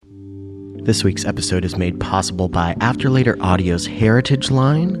This week's episode is made possible by Afterlater Audio's Heritage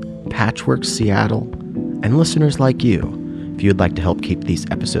Line, Patchwork Seattle, and listeners like you. If you'd like to help keep these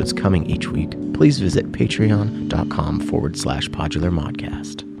episodes coming each week, please visit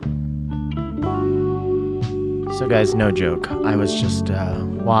patreon.com/PodularModcast. So guys, no joke. I was just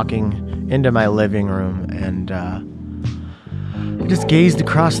walking into my living room and I just gazed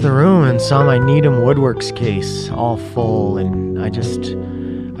across the room and saw my Needham Woodworks case all full, and I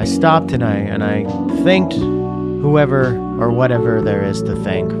stopped and I thanked whoever or whatever there is to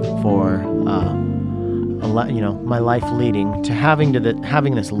thank for my life leading to having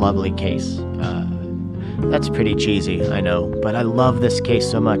this lovely case. That's pretty cheesy, I know, but I love this case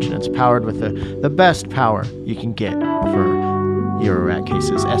so much, and it's powered with the best power you can get for Eurorack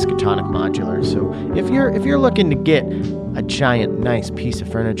cases, Escatonic Modular. So if you're looking to get a giant, nice piece of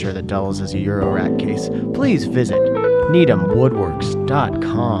furniture that doubles as a Eurorack case, please visit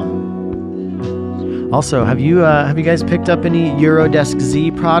needhamwoodworks.com. Also, have you guys picked up any Eurodesk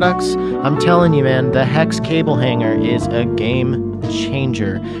Z products? I'm telling you, man, the Hex cable hanger is a game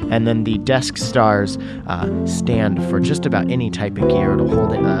changer. And then the Desk Stars stand for just about any type of gear. It'll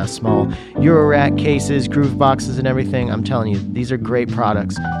hold small Eurorack cases, groove boxes, and everything. I'm telling you, these are great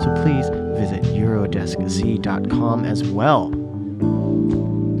products. So please visit eurodeskz.com as well.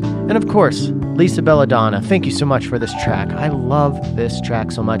 And of course, Lisa Belladonna, thank you so much for this track. I love this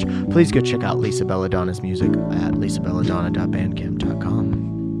track so much. Please go check out Lisa Belladonna's music at lisabelladonna.bandcamp.com.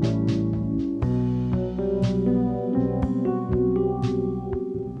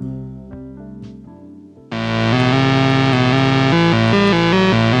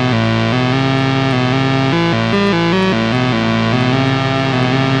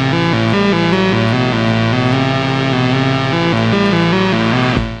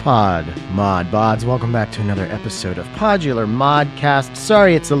 Mods, welcome back to another episode of Podular Modcast.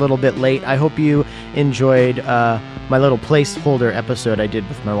 Sorry it's a little bit late. I hope you enjoyed my little placeholder episode I did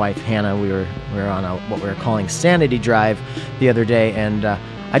with my wife Hannah. We were on what we were calling Sanity Drive the other day, and I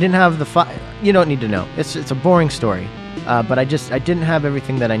didn't have you don't need to know. It's a boring story, but I didn't have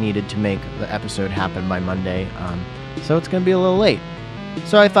everything that I needed to make the episode happen by Monday, so it's gonna be a little late.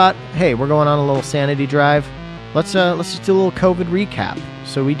 So I thought, hey, we're going on a little Sanity Drive. Let's just do a little COVID recap.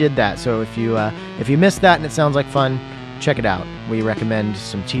 So we did that. So if you missed that and it sounds like fun, check it out. We recommend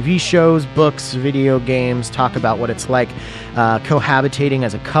some TV shows, books, video games, talk about what it's like cohabitating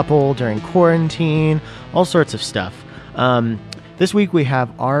as a couple during quarantine, all sorts of stuff. This week we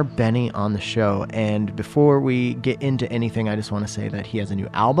have R. Benny on the show, and before we get into anything, I just want to say that he has a new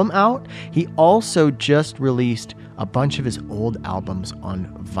album out. He also just released a bunch of his old albums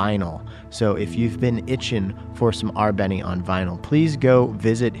on vinyl. So if you've been itching for some R. Benny on vinyl, please go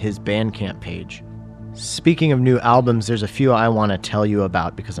visit his Bandcamp page. Speaking of new albums, there's a few I want to tell you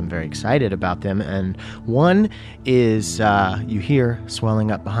about because I'm very excited about them. And one is, you hear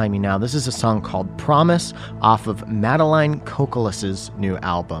swelling up behind me now. This is a song called Promise off of Madeline Kokolas's new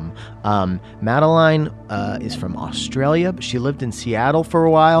album. Madeline is from Australia, but she lived in Seattle for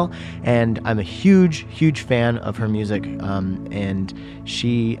a while, and I'm a huge, huge fan of her music. And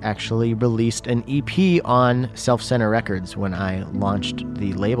she actually released an EP on Self Center Records when I launched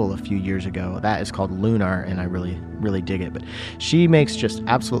the label a few years ago. That is called Lunar, and I really, really dig it. But she makes just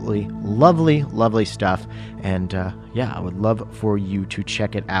absolutely lovely, lovely stuff, and I would love for you to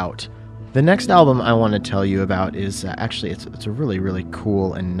check it out. The next album I want to tell you about is actually it's a really, really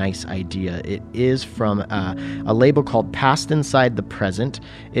cool and nice idea. It is from a label called Past Inside the Present.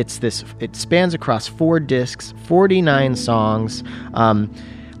 It spans across 4 discs, 49 songs.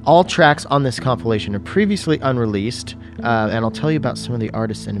 All tracks on this compilation are previously unreleased, and I'll tell you about some of the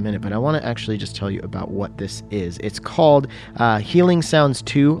artists in a minute, but I want to actually just tell you about what this is. It's called Healing Sounds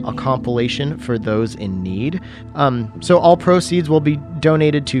 2, a compilation for those in need. So all proceeds will be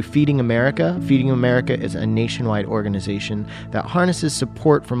donated to Feeding America. Feeding America is a nationwide organization that harnesses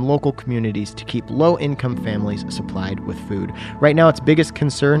support from local communities to keep low-income families supplied with food. Right now, its biggest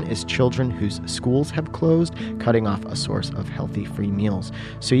concern is children whose schools have closed, cutting off a source of healthy free meals.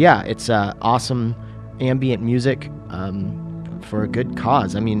 So yeah, it's awesome ambient music for a good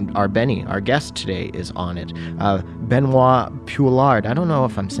cause. I mean, our Benny, our guest today, is on it. Benoit Poulard. I don't know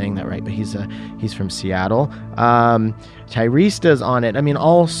if I'm saying that right, but he's from Seattle. Tyrista's on it. I mean,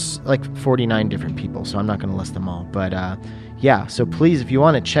 all like 49 different people, so I'm not going to list them all. But so please, if you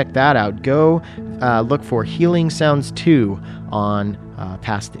want to check that out, go look for Healing Sounds 2 on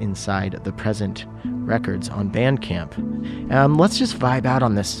Past Inside the Present Records on Bandcamp. Let's just vibe out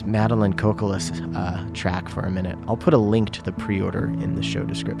on this Madeline Kokolas track for a minute. I'll put a link to the pre-order in the show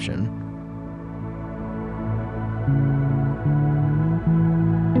description.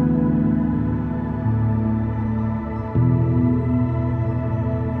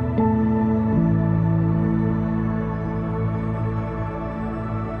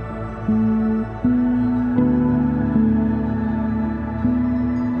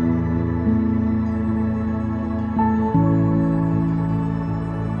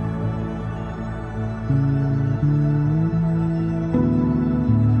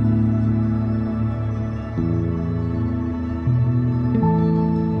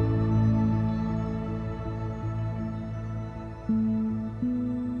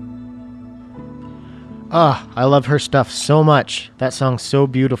 Oh, I love her stuff so much. That song's so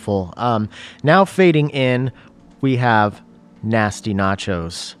beautiful. Now fading in, we have Nasty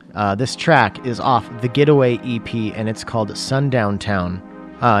Nachos. This track is off the Getaway EP, and it's called Sundown Town.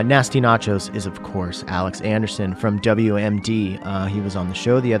 Nasty Nachos is, of course, Alex Anderson from WMD. He was on the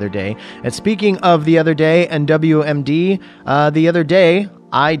show the other day. And speaking of the other day and WMD, the other day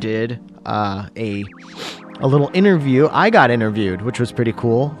I did a little interview. I got interviewed, which was pretty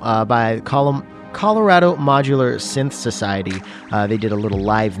cool, by Colorado Modular Synth Society. They did a little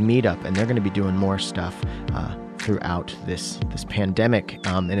live meetup, and they're going to be doing more stuff throughout this pandemic,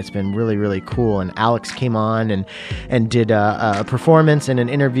 and it's been really, really cool. And Alex came on and did a performance and an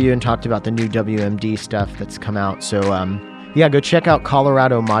interview and talked about the new WMD stuff that's come out. So yeah, go check out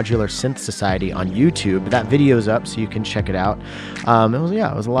Colorado Modular Synth Society on YouTube. That video's up, so you can check it out. It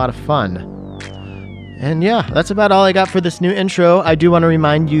was a lot of fun. And yeah, that's about all I got for this new intro. I do want to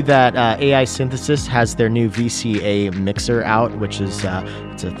remind you that AI Synthesis has their new VCA mixer out, which is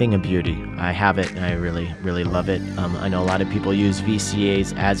it's a thing of beauty. I have it, and I really, really love it. I know a lot of people use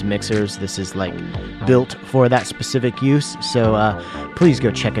VCAs as mixers. This is like built for that specific use, so please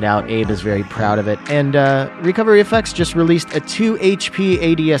go check it out. Abe is very proud of it. And Recovery Effects just released a 2 HP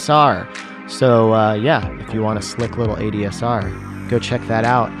ADSR. So yeah, if you want a slick little ADSR, go check that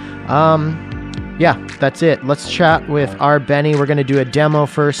out. Yeah, that's it. Let's chat with our Benny. We're going to do a demo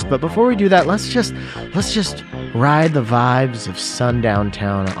first, but before we do that, let's just ride the vibes of Sundown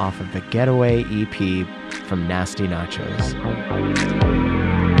Town off of the Getaway EP from Nasty Nachos.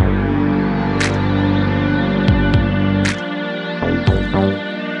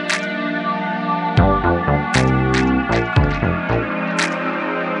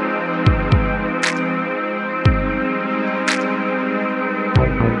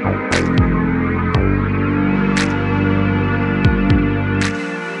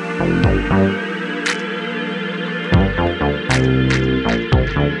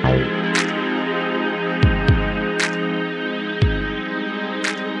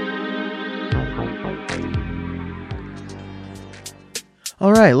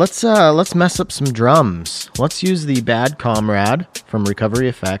 All right, let's mess up some drums. Let's use the Bad Comrade from Recovery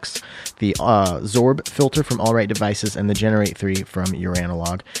Effects, the Zorb filter from All Right Devices, and the Generate 3 from Your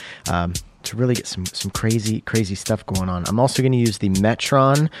Analog to really get some crazy stuff going on. I'm also going to use the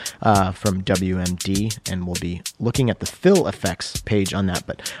Metron from WMD, and we'll be looking at the fill effects page on that.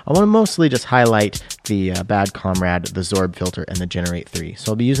 But I want to mostly just highlight the Bad Comrade, the Zorb filter, and the Generate 3.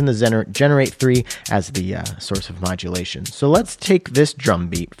 So I'll be using the Generate 3 as the source of modulation. So let's take this drum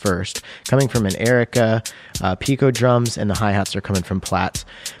beat first, coming from an Erica Pico drums, and the hi-hats are coming from Platts.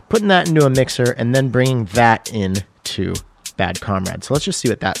 Putting that into a mixer, and then bringing that into Bad Comrade. So let's just see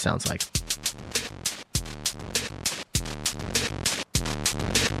what that sounds like.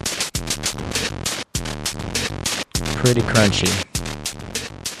 Pretty crunchy.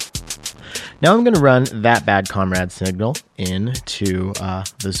 Now I'm going to run that Bad Comrade signal into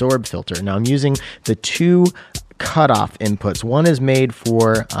the Zorb filter. Now I'm using the two cutoff inputs. One is made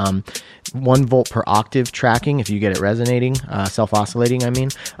for 1 volt per octave tracking, if you get it resonating, self-oscillating, I mean.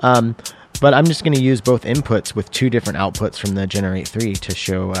 But I'm just going to use both inputs with 2 different outputs from the Generate 3 to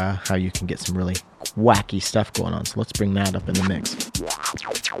show how you can get some really wacky stuff going on. So let's bring that up in the mix.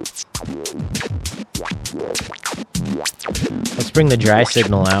 Let's bring the dry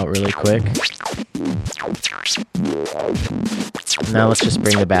signal out really quick. Now let's just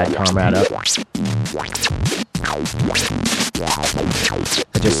bring the Bad Comrade up.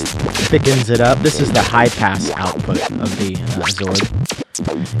 It just thickens it up. This is the high pass output of the Zorb.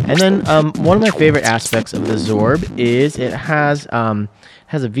 And then one of my favorite aspects of the Zorb is it has a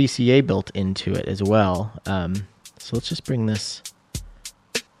VCA built into it as well. So let's just bring this.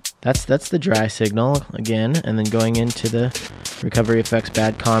 That's the dry signal again, and then going into the Recovery Effects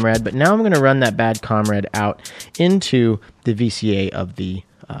Bad Comrade. But now I'm going to run that Bad Comrade out into the VCA of the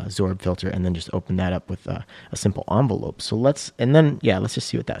Zorb filter, and then just open that up with a simple envelope. So let's just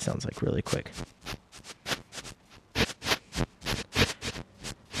see what that sounds like really quick.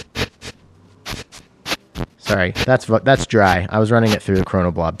 Sorry, that's dry. I was running it through the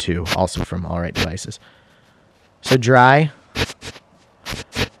Chronoblob 2, also from All Right Devices. So dry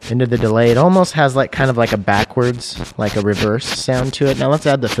into the delay. It almost has kind of like a backwards, like a reverse sound to it. Now let's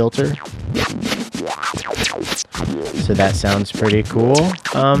add the filter. So that sounds pretty cool.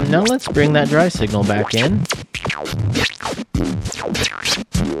 Now let's bring that dry signal back in.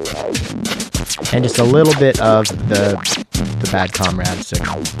 And just a little bit of the Bad Comrade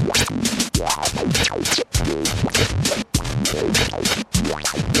signal.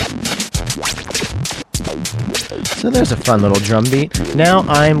 So there's a fun little drum beat. Now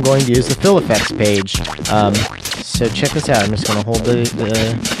I'm going to use the fill effects page. So check this out. I'm just going to hold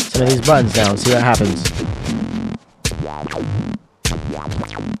some of these buttons down, see what happens.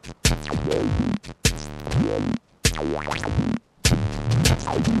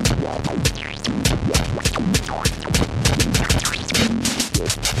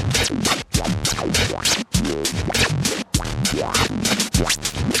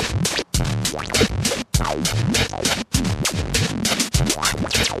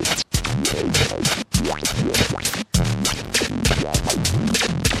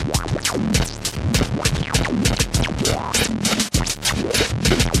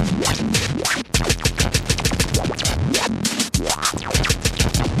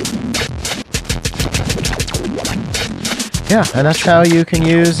 Yeah, and that's how you can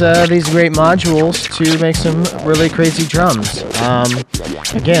use these great modules to make some really crazy drums.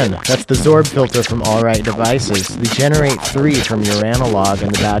 Again, that's the Zorb filter from All Right Devices, the Generate 3 from your Analog,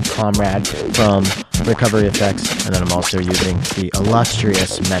 and the Bad Comrade from Recovery Effects, and then I'm also using the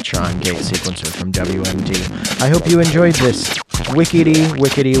illustrious Metron gate sequencer from WMD. I hope you enjoyed this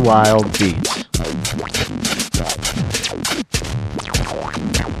wickety wild beat.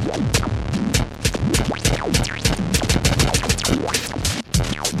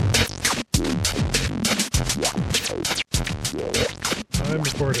 I'm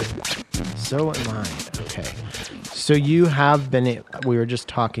recording. So am I. Okay. So you have been, we were just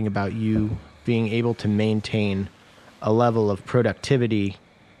talking about you being able to maintain a level of productivity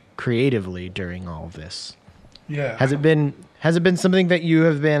creatively during all of this. Yeah. Has it been something that you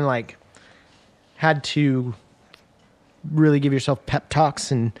have been like, had to really give yourself pep talks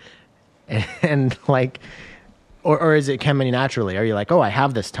and like, or is it coming naturally? Are you like, oh, I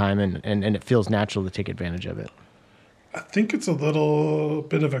have this time and it feels natural to take advantage of it? I think it's a little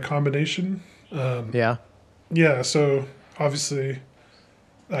bit of a combination. Yeah. Yeah, so obviously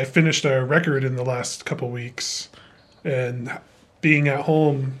I finished a record in the last couple weeks, and being at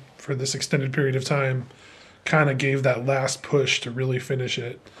home for this extended period of time kind of gave that last push to really finish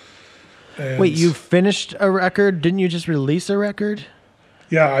it. And Wait, you finished a record? Didn't you just release a record?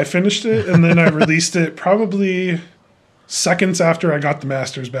 yeah, I finished it, and then I released it probably seconds after I got the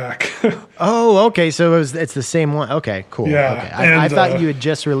masters back. Oh, okay. So it's the same one. Okay, cool. Yeah, Okay. I and, thought you had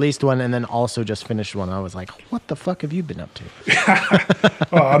just released one and then also just finished one. I was like, what the fuck have you been up to?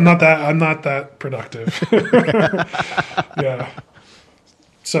 Oh, I'm not that productive. Yeah.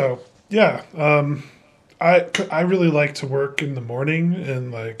 So, yeah, I really like to work in the morning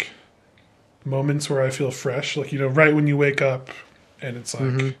and like moments where I feel fresh, like, you know, right when you wake up and it's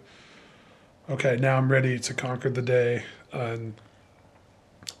like, okay, now I'm ready to conquer the day. And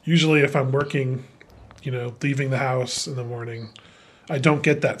usually if I'm working, you know, leaving the house in the morning, I don't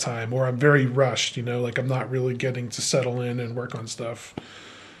get that time, or I'm very rushed, you know, like I'm not really getting to settle in and work on stuff.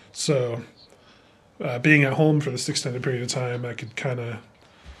 So being at home for this extended period of time, I could kind of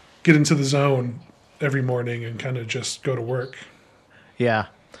get into the zone every morning and kind of just go to work. Yeah.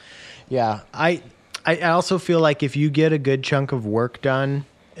 Yeah. I also feel like if you get a good chunk of work done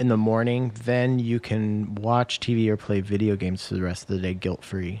in the morning, then you can watch TV or play video games for the rest of the day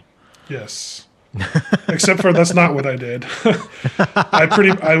guilt-free. Yes. Except for that's not what I did.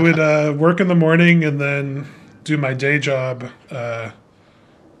 I would work in the morning and then do my day job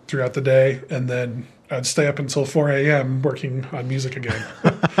throughout the day, and then I'd stay up until 4 a.m. working on music again.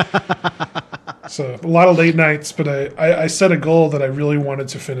 So a lot of late nights, but I set a goal that I really wanted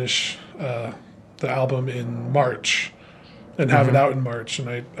to finish the album in March and have it out in March, and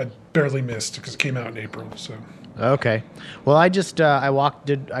I barely missed because it came out in April. So Okay. Well, I just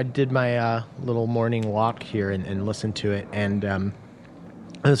I did my little morning walk here and listened to it, and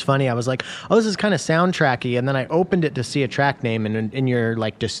it was funny. I was like, oh, this is kind of soundtracky, and then I opened it to see a track name, and in your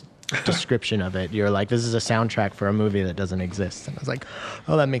like description of it, you're like, this is a soundtrack for a movie that doesn't exist, and I was like,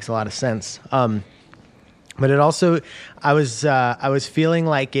 oh, that makes a lot of sense. But it also, I was feeling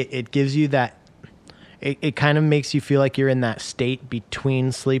like it gives you that. It kind of makes you feel like you're in that state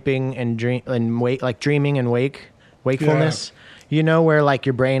between sleeping and dreaming and wakefulness. Yeah. You know, where like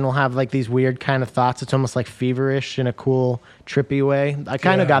your brain will have like these weird kind of thoughts. It's almost like feverish in a cool, trippy way. I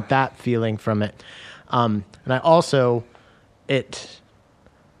kind of got that feeling from it. And I also, it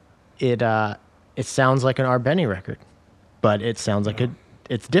sounds like an Art Benny record, but it sounds like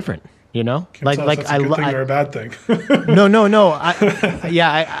it's different. You know, can't tell if that's a good thing or a bad thing. No.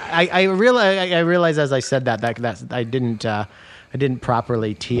 I realize as I said that I didn't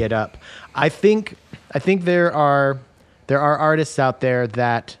properly tee it up. I think there are artists out there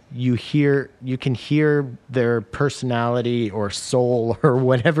that you can hear their personality or soul or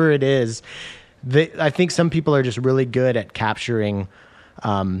whatever it is I think some people are just really good at capturing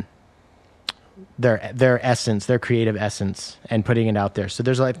their essence, their creative essence, and putting it out there. So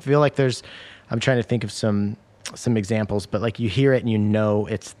I feel like I'm trying to think of some examples, but like you hear it and you know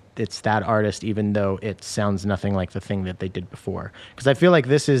it's that artist, even though it sounds nothing like the thing that they did before. Because I feel like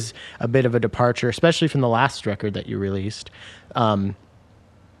this is a bit of a departure, especially from the last record that you released.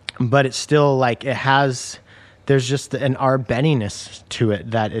 But it's still like there's just an Benniness to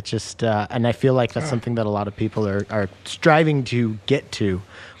it that it just, and I feel like that's something that a lot of people are striving to get to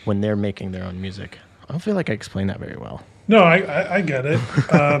when they're making their own music. I don't feel like I explained that very well. No, I get it.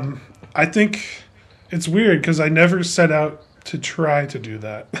 I think it's weird because I never set out to try to do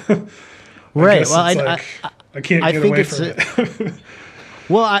that. Right. Well, I can't get away from it.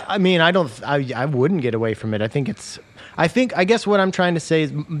 Well, I mean, I wouldn't get away from it. I guess what I'm trying to say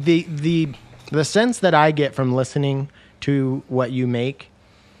is the sense that I get from listening to what you make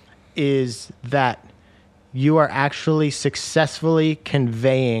is that you are actually successfully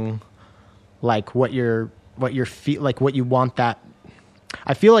conveying like what you want that.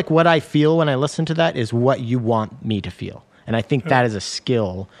 I feel like what I feel when I listen to that is what you want me to feel. And I think that is a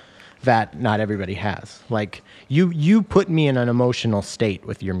skill that not everybody has. Like you put me in an emotional state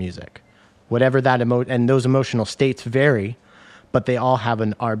with your music. Whatever that and those emotional states vary, but they all have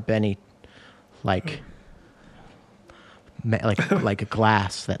an Benny like a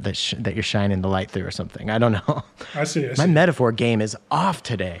glass that you're shining the light through or something. I don't know. I see. My metaphor game is off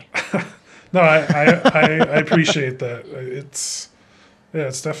today. No, I appreciate that. It's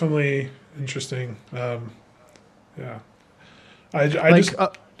definitely interesting. Yeah. Go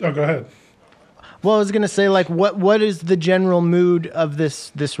ahead. Well, I was gonna say, like, what is the general mood of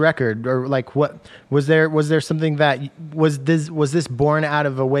this record, or like, what was there something that was this born out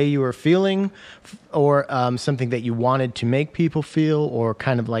of a way you were feeling, or something that you wanted to make people feel, or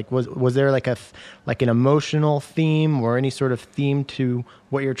kind of like was there like an emotional theme or any sort of theme to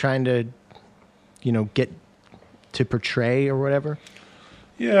what you're trying to, get to portray or whatever?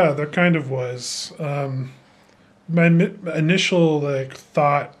 Yeah, there kind of was. My initial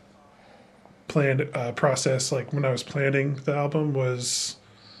thought process, like when I was planning the album, I was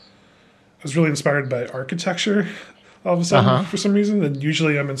really inspired by architecture all of a sudden for some reason. And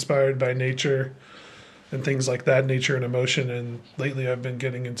usually I'm inspired by nature and things like that, nature and emotion. And lately I've been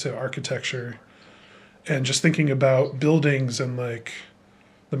getting into architecture and just thinking about buildings and like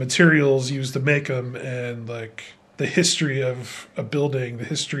the materials used to make them, and like the history of a building, the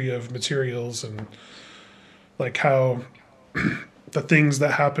history of materials, and like how the things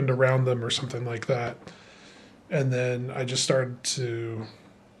that happened around them or something like that. And then I just started to,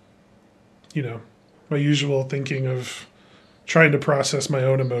 my usual thinking of trying to process my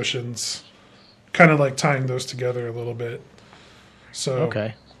own emotions, kind of like tying those together a little bit. So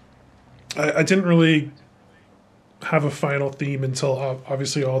okay. I didn't really have a final theme until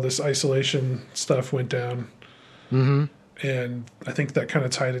obviously all this isolation stuff went down. Mm-hmm. And I think that kind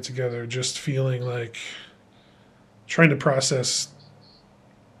of tied it together, just feeling like trying to process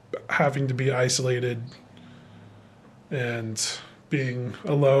having to be isolated and being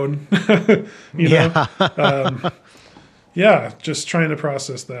alone, know? Just trying to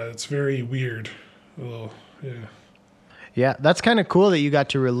process that. It's very weird. Yeah, that's kind of cool that you got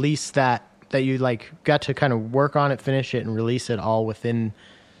to release that you like got to kind of work on it, finish it, and release it all within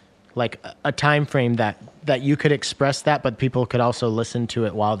like a time frame that you could express that, but people could also listen to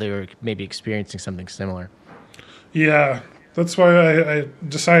it while they were maybe experiencing something similar. Yeah. That's why I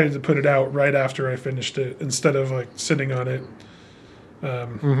decided to put it out right after I finished it instead of like sitting on it. I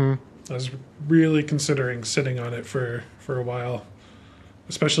was really considering sitting on it for a while,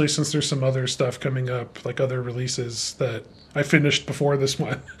 especially since there's some other stuff coming up, like other releases that I finished before this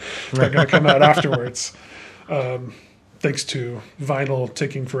one that are going to come out afterwards, thanks to vinyl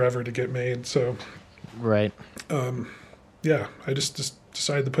taking forever to get made. So, right. I just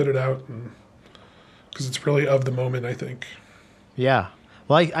decided to put it out because it's really of the moment, I think. Yeah.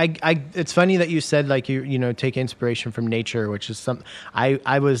 Well, I it's funny that you said like you take inspiration from nature, which is some I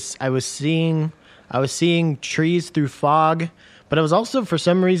was seeing trees through fog, but I was also for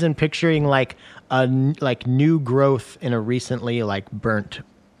some reason picturing like new growth in a recently like burnt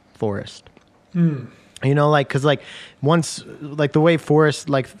forest. Cuz like once like the way forest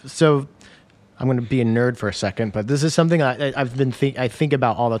like so I'm going to be a nerd for a second, but this is something I think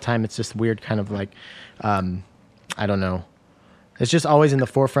about all the time. It's just weird kind of like I don't know. It's just always in the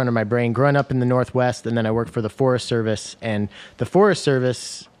forefront of my brain. Growing up in the Northwest, and then I worked for the Forest Service, and the Forest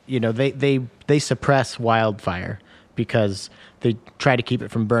Service, they suppress wildfire because they try to keep it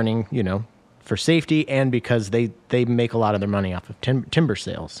from burning, for safety and because they make a lot of their money off of timber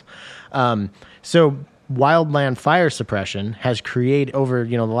sales. So wildland fire suppression has created over,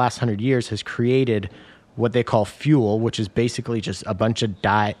 the last 100 years has created what they call fuel, which is basically just a bunch of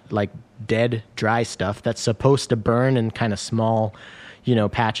dead, dry stuff that's supposed to burn in kind of small,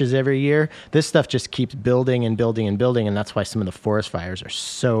 patches every year. This stuff just keeps building and building and building, and that's why some of the forest fires are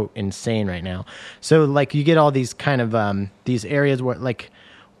so insane right now. So, you get all these kind of these areas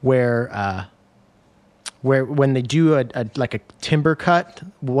where when they do a timber cut,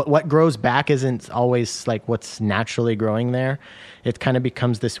 what grows back isn't always what's naturally growing there. It kind of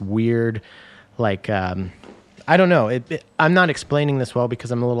becomes this weird, I don't know. I'm not explaining this well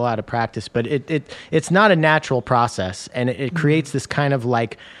because I'm a little out of practice, but it's not a natural process, and it creates this kind of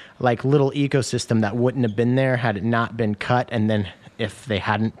like little ecosystem that wouldn't have been there had it not been cut, and then if they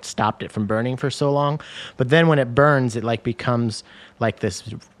hadn't stopped it from burning for so long. But then when it burns, it becomes this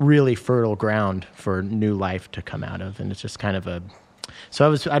really fertile ground for new life to come out of, and it's just kind of a.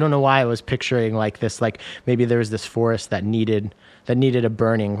 So I don't know why I was picturing this, maybe there was this forest that needed a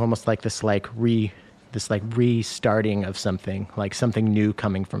burning, almost like this restarting of something, like something new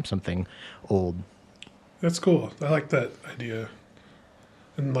coming from something old. That's cool. I like that idea.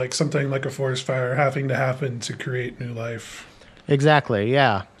 And something like a forest fire having to happen to create new life. Exactly,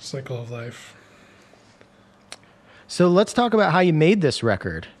 yeah. Cycle of life. So let's talk about how you made this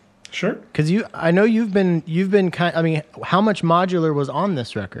record. Sure. Because I know you've been how much modular was on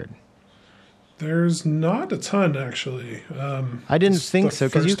this record? There's not a ton, actually. I didn't think so,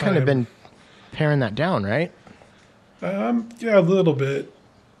 because you've kind of been paring that down, right? Yeah, a little bit.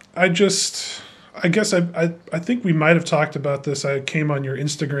 I guess I think we might have talked about this. I came on your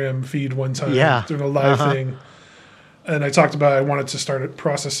Instagram feed one time doing a live thing, and I talked about I wanted to start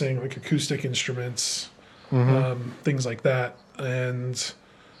processing acoustic instruments, things like that, and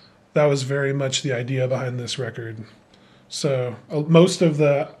that was very much the idea behind this record. So most of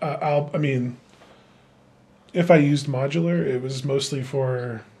the, if I used modular, it was mostly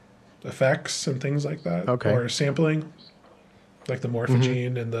for effects and things like that, or sampling, like the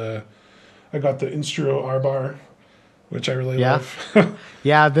Morphogene and I got the Instro R-Bar, which I really love.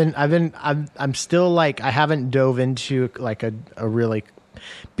 Yeah, I'm still I haven't dove into a really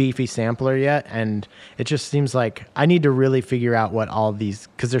beefy sampler yet, and it just seems like I need to really figure out what all these,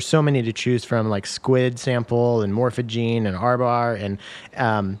 because there's so many to choose from, Squid sample and Morphogene and R-Bar and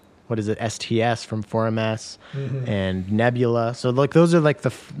what is it, STS from 4MS and Nebula. So those are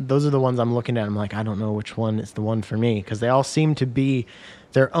those are the ones I'm looking at. I'm I don't know which one is the one for me, because they all seem to be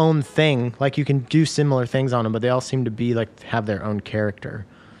their own thing. You can do similar things on them, but they all seem to be have their own character.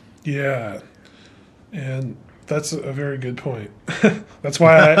 Yeah, and that's a very good point. That's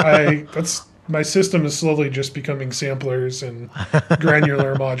why that's my system is slowly just becoming samplers and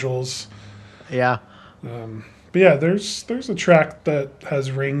granular modules. Yeah. But yeah, there's a track that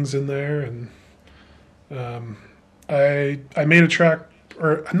has rings in there, and I made a track,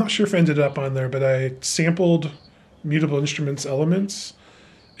 or I'm not sure if it ended up on there, but I sampled Mutable Instruments Elements,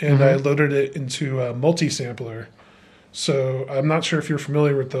 and I loaded it into a multi-sampler. So I'm not sure if you're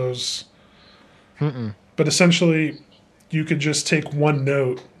familiar with those, but essentially you could just take one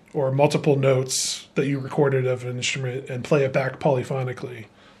note or multiple notes that you recorded of an instrument and play it back polyphonically.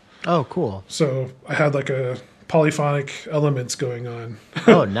 Oh, cool. So I had a polyphonic elements going on.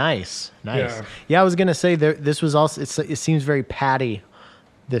 Oh, nice. Yeah, I was gonna say this was also. It seems very patty.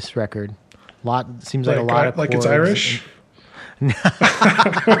 This record, seems like a lot of chords. It's Irish.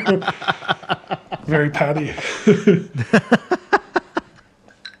 Very patty.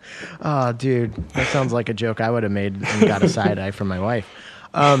 Oh, dude, that sounds like a joke I would have made and got a side eye from my wife.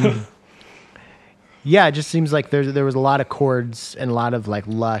 Yeah, it just seems like there was a lot of chords and a lot of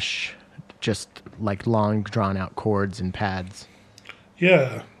lush, just long drawn out chords and pads.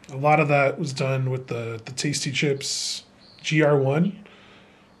 Yeah, a lot of that was done with the Tasty Chips GR1,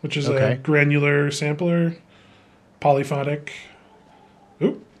 which is a granular sampler, polyphonic.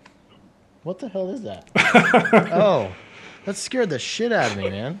 Oop. What the hell is that? Oh, that scared the shit out of me,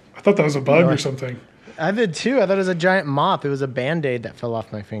 man. I thought that was a bug or something. I did too. I thought it was a giant moth. It was a Band-Aid that fell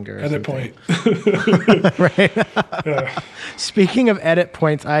off my finger. Edit point. Right. Yeah. Speaking of edit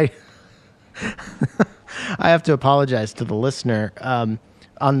points, I have to apologize to the listener.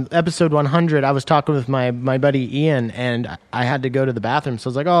 On episode 100, I was talking with my buddy Ian, and I had to go to the bathroom. So I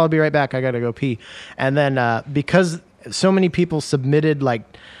was like, I'll be right back. I got to go pee. And then because so many people submitted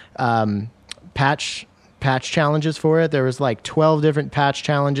patch challenges for it, there was 12 different patch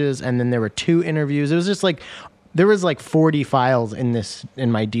challenges, and then there were 2 interviews. It was just there was 40 files in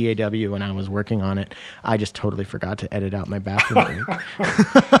my DAW when I was working on it. I just totally forgot to edit out my bathroom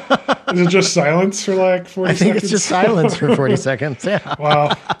break. Is it just silence for like 40 I think seconds? it's just silence for 40 seconds. Yeah.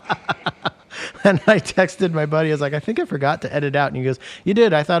 Wow. And I texted my buddy. I was like, I think I forgot to edit out. And he goes, "You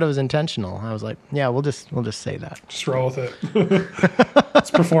did. I thought it was intentional." I was like, "Yeah, we'll just say that." Just roll with it. It's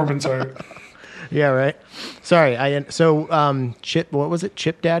performance art. Yeah, right. Sorry. Chip. What was it?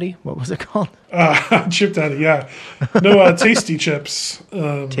 Chip Daddy. What was it called? Chip Daddy, yeah. No, Tasty Chips.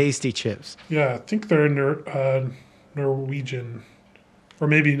 Tasty Chips. Yeah, I think they're Norwegian. Or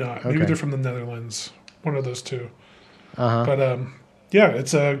maybe not. Maybe Okay. they're from the Netherlands. One of those two. Uh huh. But yeah,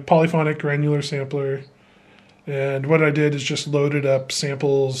 it's a polyphonic granular sampler. And what I did is just loaded up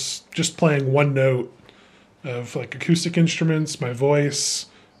samples, just playing one note of like acoustic instruments, my voice,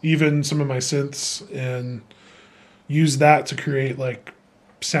 even some of my synths, and use that to create like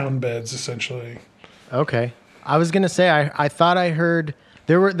sound beds essentially. Okay. I was gonna say I thought I heard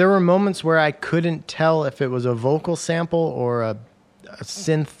there were moments where I couldn't tell if it was a vocal sample or a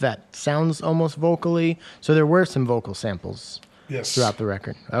synth that sounds almost vocally. So there were some vocal samples Yes. throughout the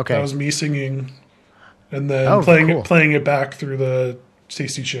record. Okay. That was me singing and then Oh, cool. playing it back through the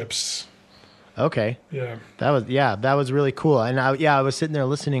Tasty Chips. Okay. Yeah. That was really cool. And I was sitting there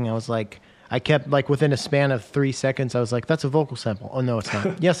listening. I was like, I kept like within a span of 3 seconds, I was like, that's a vocal sample. Oh no, it's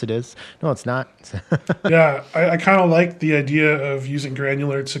not. Yes, it is. No, it's not. Yeah, I kind of like the idea of using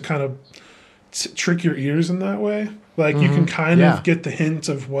granular to kind of trick your ears in that way. Like you can kind Yeah. of get the hint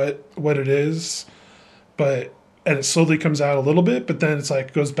of what it is, and it slowly comes out a little bit, but then it's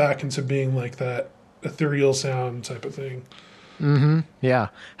like goes back into being like that ethereal sound type of thing. Yeah.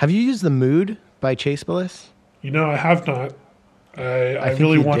 Have you used the Mood by Chase Bliss? You know, I have not. I think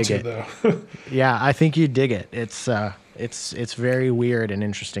really you'd want dig to it. though. Yeah, I think you dig it. It's very weird and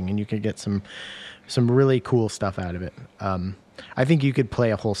interesting, and you could get some really cool stuff out of it. I think you could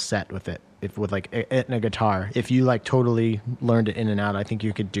play a whole set with it with like it and a guitar. If you like totally learned it in and out, I think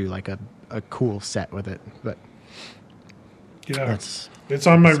you could do like a cool set with it. But Yeah, it's it's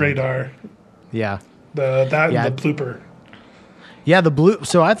on my radar. yeah. And the blooper. Yeah,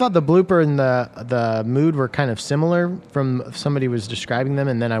 so I thought the blooper and the Mood were kind of similar from somebody was describing them,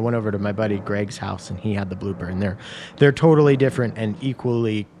 and then I went over to my buddy Greg's house and he had the blooper, and they're totally different and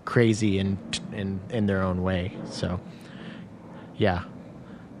equally crazy in their own way. So yeah.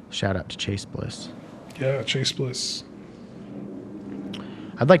 Shout out to Chase Bliss. Yeah, Chase Bliss.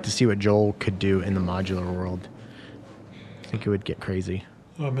 I'd like to see what Joel could do in the modular world. I think it would get crazy.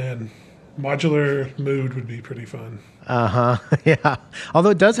 Oh man, modular Mood would be pretty fun. Yeah.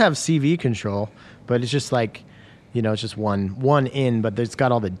 Although it does have CV control, but it's just like, it's just one in, but it's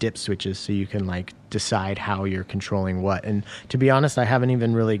got all the dip switches so you can like decide how you're controlling what. And to be honest, I haven't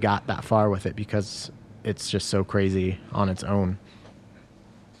even really got that far with it because it's just so crazy on its own.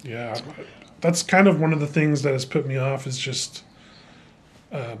 Yeah, that's kind of one of the things that has put me off is just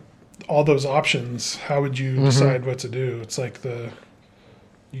all those options. How would you decide what to do? It's like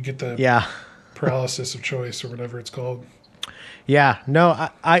you get the Yeah. paralysis of choice or whatever it's called. Yeah, no,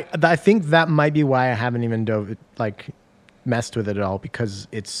 I think that might be why I haven't even messed with it at all, because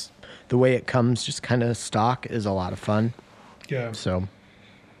it's the way it comes just kind of stock is a lot of fun. Yeah. So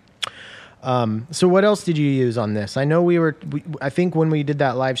what else did you use on this? I know I think when we did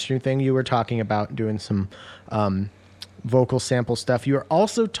that live stream thing, you were talking about doing some vocal sample stuff. You were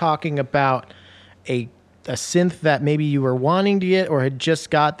also talking about a synth that maybe you were wanting to get or had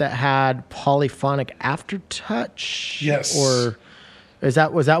just got that had polyphonic aftertouch. Yes. Or was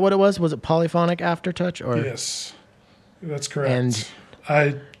that what it was? Was it polyphonic aftertouch or? Yes, that's correct. And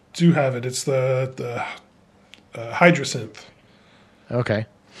I do have it. It's the Hydrasynth. okay.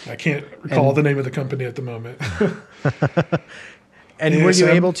 I can't recall the name of the company at the moment. And were you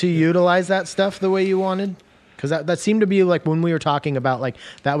ASM? able to utilize that stuff the way you wanted? Because that seemed to be like when we were talking about like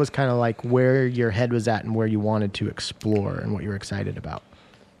that was kind of like where your head was at and where you wanted to explore and what you were excited about.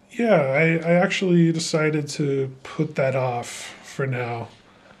 Yeah, I actually decided to put that off for now.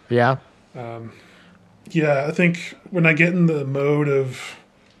 Yeah. Yeah, I think when I get in the mode of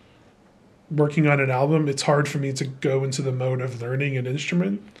working on an album, it's hard for me to go into the mode of learning an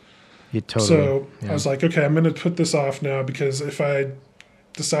instrument. You totally. So yeah. I was like, okay, I'm going to put this off now because if I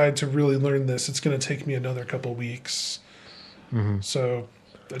decide to really learn this, it's going to take me another couple weeks. So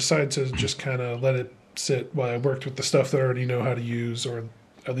I decided to just kind of let it sit while I worked with the stuff that I already know how to use, or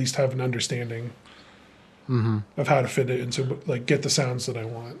at least have an understanding of how to fit it into, like, get the sounds that I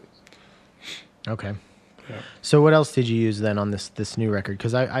want. Okay. Yeah. So what else did you use then on this new record?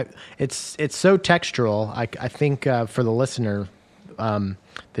 Because it's so textural. I think for the listener,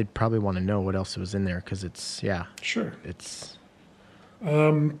 they'd probably want to know what else was in there because it's Sure. it's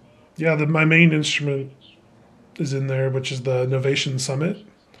Yeah, my main instrument is in there, which is the Novation Summit.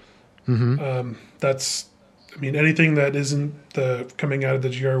 That's, I mean, anything that isn't the coming out of the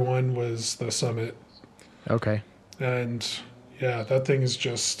GR1 was the Summit. Okay. And yeah, that thing is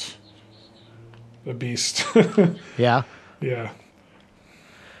just a beast. Yeah. Yeah.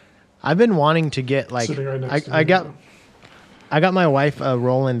 I've been wanting to get like Sitting right next to I me got now. I got my wife a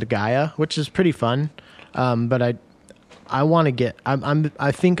Roland Gaia, which is pretty fun. But I want to get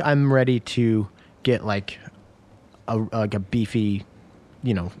I think I'm ready to get like a beefy,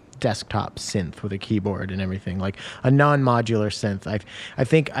 desktop synth with a keyboard and everything, like a non-modular synth. I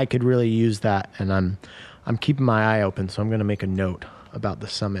think I could really use that, and I'm keeping my eye open, so I'm going to make a note about the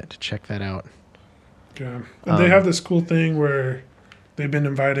Summit to check that out. Yeah. And they have this cool thing where they've been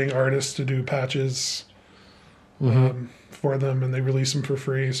inviting artists to do patches for them, and they release them for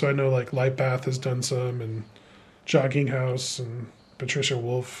free. So I know like Lightpath has done some, and Jogging House, and Patricia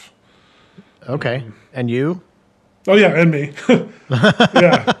Wolf. Okay. And you? Oh yeah, and me.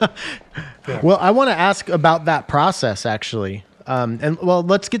 Yeah. Well, I want to ask about that process actually. And well,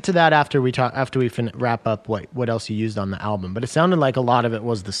 let's get to that after we wrap up what else you used on the album. But it sounded like a lot of it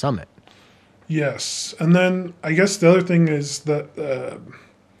was the Summit. Yes. And then I guess the other thing is that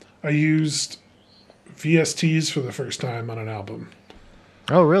I used VSTs for the first time on an album.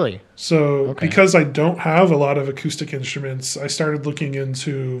 Oh, really? So because I don't have a lot of acoustic instruments, I started looking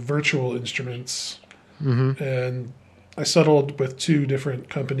into virtual instruments. And I settled with two different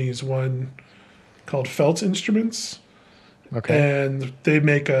companies, one called Felt Instruments. Okay. And they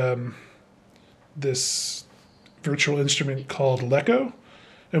make this virtual instrument called Leco.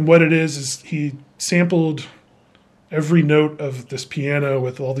 And what it is he sampled every note of this piano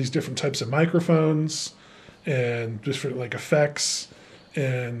with all these different types of microphones and different like effects,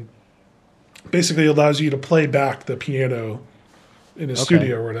 and basically allows you to play back the piano in a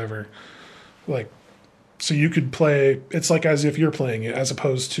studio or whatever. Like, so you could play, it's like as if you're playing it as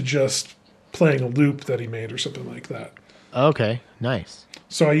opposed to just playing a loop that he made or something like that. Okay, nice.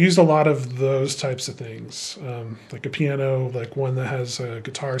 So I used a lot of those types of things, like a piano, like one that has a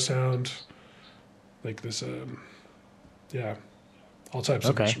guitar sound, like this, all types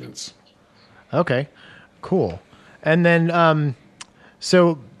of instruments. Okay, cool. And then,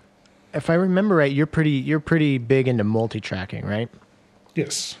 so if I remember right, you're pretty big into multi-tracking, right?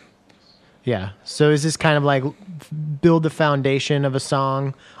 Yes. Yeah. So is this kind of like build the foundation of a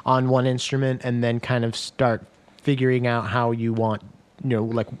song on one instrument and then kind of start figuring out how you want,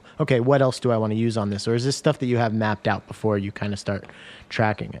 like, okay, what else do I want to use on this? Or is this stuff that you have mapped out before you kind of start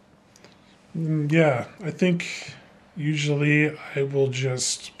tracking it? Yeah, I think usually I will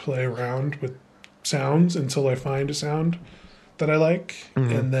just play around with sounds until I find a sound that I like,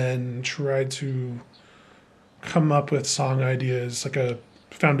 and then try to come up with song ideas, like a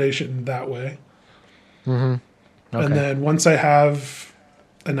foundation that way. Okay. And then once I have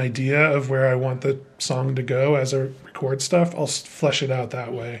an idea of where I want the song to go as I record stuff, I'll flesh it out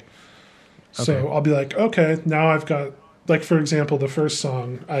that way. So I'll be like, okay, now I've got, like, for example, the first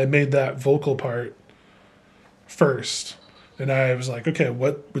song, I made that vocal part first. And I was like, okay,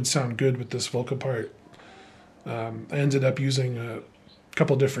 what would sound good with this vocal part? I ended up using a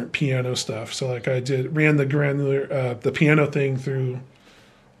couple different piano stuff. So like ran the granular, the piano thing through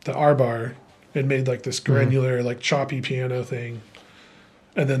the R bar and made like this granular, like choppy piano thing.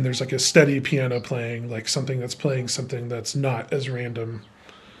 And then there's like a steady piano playing, like something that's playing something that's not as random.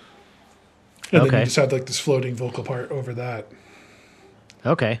 And then you just had like this floating vocal part over that.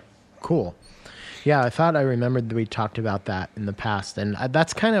 Okay, cool. Yeah, I thought I remembered that we talked about that in the past. And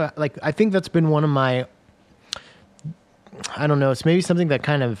that's kind of like, I think that's been one of my, I don't know, it's maybe something that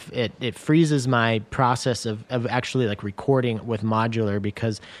kind of, it freezes my process of actually like recording with modular,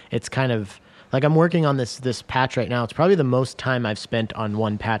 because it's kind of, like I'm working on this patch right now. It's probably the most time I've spent on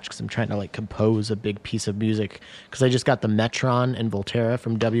one patch because I'm trying to like compose a big piece of music, because I just got the Metron and Volterra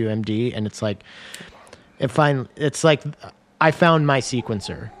from WMD, and it's like, it's like I found my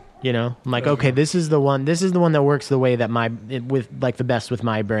sequencer. I'm like, okay, this is the one that works the way that with like the best with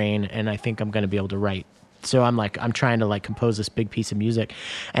my brain, and I think I'm going to be able to write. So I'm trying to like compose this big piece of music,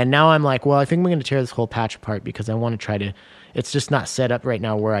 and now I'm like, well, I think I'm going to tear this whole patch apart because I want to try to. It's just not set up right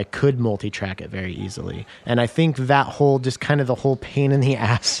now where I could multi-track it very easily, and I think that whole just kind of the whole pain in the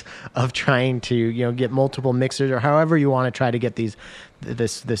ass of trying to get multiple mixers or however you want to try to get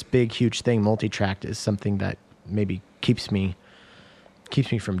this big huge thing multi-tracked is something that maybe keeps me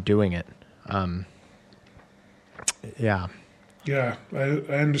from doing it. Yeah. Yeah, I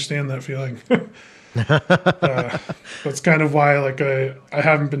understand that feeling. That's kind of why like I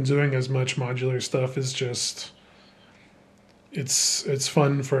haven't been doing as much modular stuff. Is just it's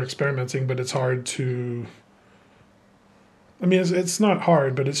fun for experimenting, but it's hard to I mean, it's not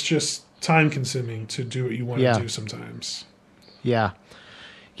hard, but it's just time consuming to do what you want Yeah. to do sometimes. Yeah.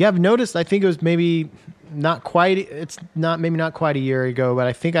 Yeah, I've noticed, I think it was maybe not quite, it's not, maybe not quite a year ago, but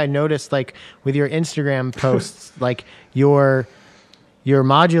I think I noticed like with your Instagram posts, like your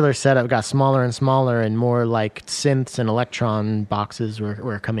modular setup got smaller and smaller and more like synths and electron boxes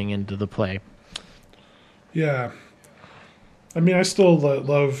were coming into the play. Yeah. I mean, I still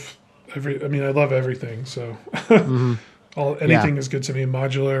love I love everything. So anything is good to me.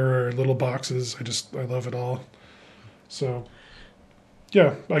 Modular or little boxes. I love it all. So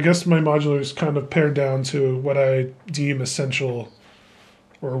yeah, I guess my modular is kind of pared down to what I deem essential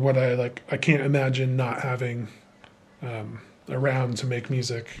or what I like. I can't imagine not having around to make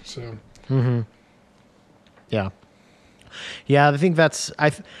music. So Yeah. Yeah, I think that's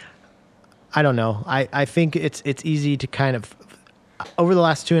I don't know. I think it's easy to kind of over the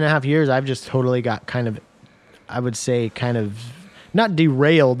last 2.5 years I've just totally got kind of, I would say, kind of not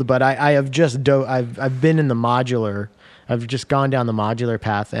derailed, but I have just I've been in the modular. I've just gone down the modular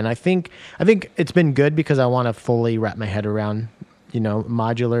path, and I think it's been good because I want to fully wrap my head around,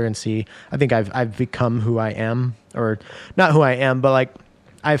 modular and see. I think I've become who I am, or not who I am, but like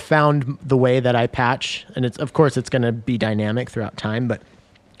I've found the way that I patch, and of course it's going to be dynamic throughout time, but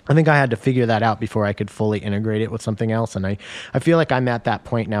I think I had to figure that out before I could fully integrate it with something else. And I feel like I'm at that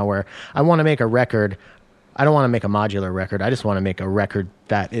point now where I want to make a record. I don't want to make a modular record. I just want to make a record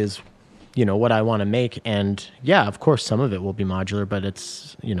that is, what I want to make. And yeah, of course, some of it will be modular, but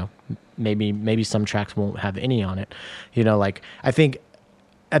it's, maybe some tracks won't have any on it. Like I think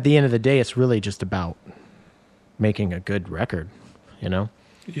at the end of the day, it's really just about making a good record,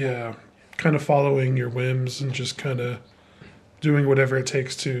 yeah, kind of following your whims and just kind of doing whatever it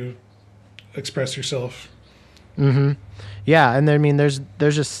takes to express yourself. Yeah, and I mean, there's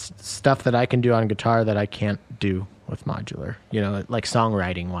just stuff that I can do on guitar that I can't do with modular. Like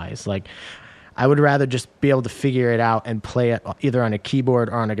songwriting wise, like I would rather just be able to figure it out and play it either on a keyboard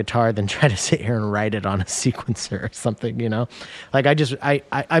or on a guitar than try to sit here and write it on a sequencer or something. Like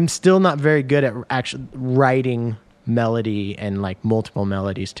I'm still not very good at actually writing melody and like multiple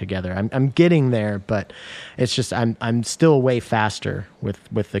melodies together. I'm getting there, but it's just I'm still way faster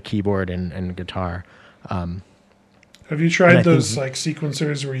with the keyboard and guitar. Have you tried those like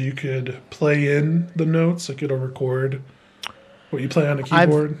sequencers where you could play in the notes, like it'll record what you play on a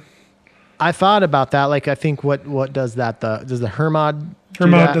keyboard? I thought about that. Like I think what does that? Does the Hermod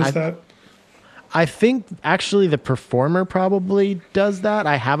does that? I think actually the Performer probably does that.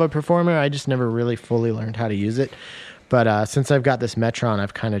 I have a Performer. I just never really fully learned how to use it. But since I've got this Metron,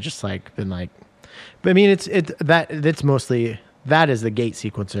 I've kind of just like been like, but I mean, it's mostly that is the gate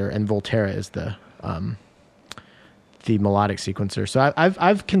sequencer and Volterra is the melodic sequencer. So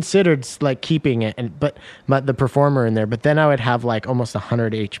I've considered like keeping it but the Performer in there, but then I would have like almost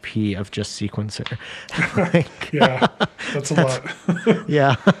 100 HP of just sequencer. Yeah, that's a lot.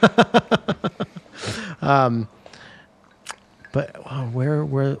 Yeah. But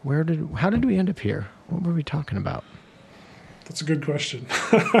how did we end up here? What were we talking about? That's a good question.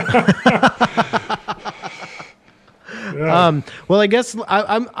 Yeah. Well, I guess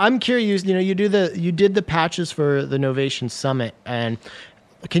I'm curious. You did the patches for the Novation Summit, and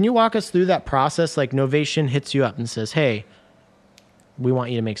can you walk us through that process? Like Novation hits you up and says, "Hey, we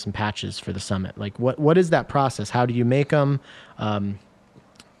want you to make some patches for the summit." Like what is that process? How do you make them?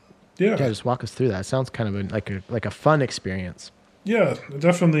 Yeah, just walk us through that. It sounds kind of like a fun experience. Yeah, it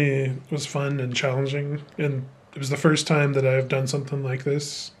definitely was fun and challenging, and it was the first time that I've done something like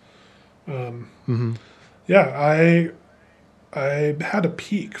this. Yeah, I had a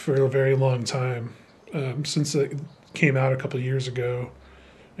peak for a very long time since it came out a couple of years ago,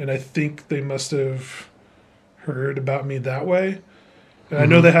 and I think they must have heard about me that way. And I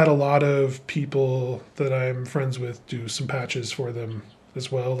know they had a lot of people that I'm friends with do some patches for them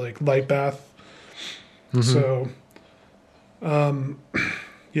as well, like Lightbath. So,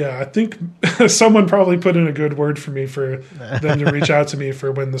 yeah, I think someone probably put in a good word for me for them to reach out to me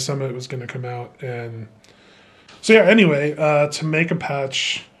for when the summit was going to come out. And so, yeah, anyway, to make a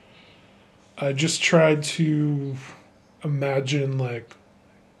patch, I just tried to imagine like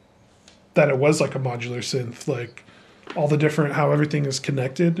that it was like a modular synth, like all the different, how everything is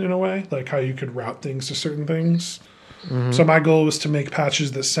connected in a way, like how you could route things to certain things. So my goal was to make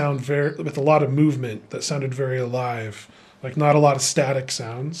patches that sound with a lot of movement, that sounded very alive, like not a lot of static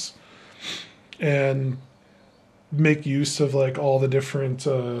sounds, and make use of like all the different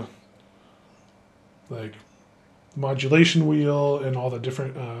like modulation wheel and all the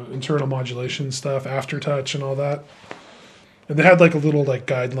different internal modulation stuff, aftertouch and all that. And they had like a little like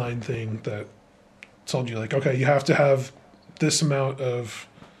guideline thing that told you like, okay, you have to have this amount of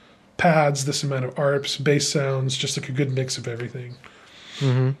pads, this amount of ARPs, bass sounds, just like a good mix of everything.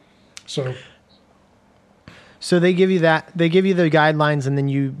 Mm-hmm. So they give you that. They give you the guidelines, and then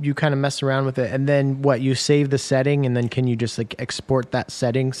you kind of mess around with it, and then what? You save the setting, and then can you just like export that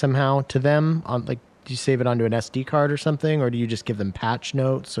setting somehow to them? On like, do you save it onto an SD card or something, or do you just give them patch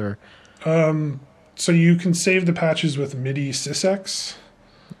notes? Or so you can save the patches with MIDI sysx.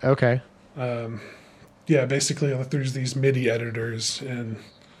 Okay. Yeah, basically, like, there's these MIDI editors, and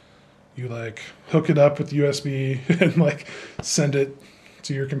you like hook it up with USB and like send it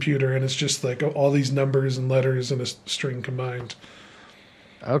to your computer, and it's just like all these numbers and letters and a string combined.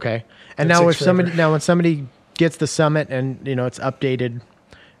 Okay. And It now takes forever. when somebody gets the Summit and it's updated,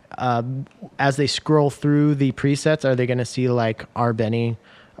 as they scroll through the presets, are they going to see like R Benny,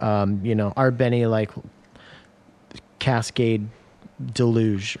 R Benny like Cascade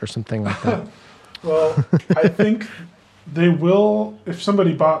Deluge or something like that? Well, I think they will, if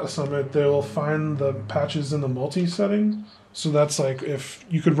somebody bought a Summit, they will find the patches in the multi setting. So that's like if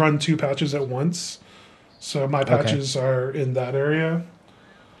you could run 2 patches at once. So my patches are in that area.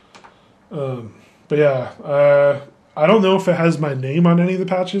 But yeah, I don't know if it has my name on any of the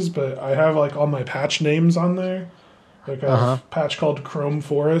patches, but I have like all my patch names on there. Like I have a patch called Chrome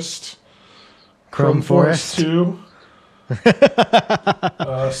Forest. Chrome Forest 2.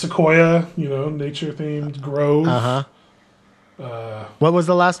 Sequoia, nature themed. Grove. What was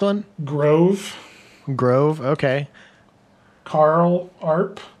the last one? Grove. Okay. Carl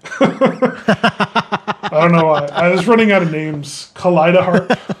Arp. I don't know why. I was running out of names.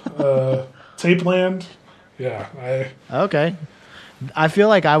 Kaleidaharp. Tapeland. Yeah. Okay. I feel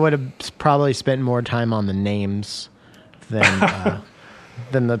like I would have probably spent more time on the names than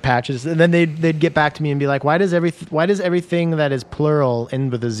than the patches. And then they'd get back to me and be like, why does everything that is plural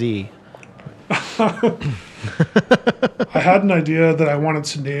end with a Z? I had an idea that I wanted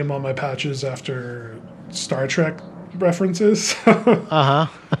to name all my patches after Star Trek references.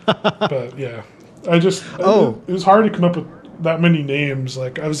 But yeah, it was hard to come up with that many names.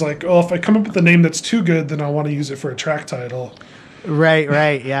 Like I was like, if I come up with a name that's too good, then I want to use it for a track title.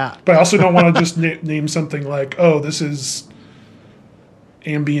 Right, yeah. But I also don't want to just name something like, this is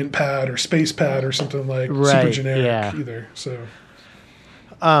ambient pad or space pad or something like super generic either. So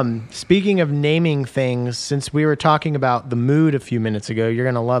speaking of naming things, since we were talking about the mood a few minutes ago, you're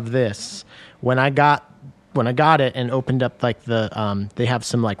gonna love this. When I got it and opened up like the they have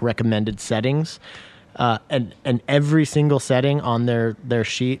some like recommended settings, and every single setting on their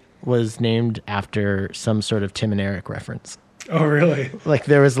sheet was named after some sort of Tim and Eric reference. Oh, really? Like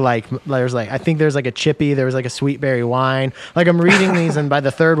there was like I think there's like a chippy, there was like a sweet berry wine. Like I'm reading these, and by the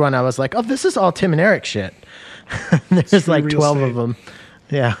third one I was like, oh, this is all Tim and Eric shit. There's like 12 of them.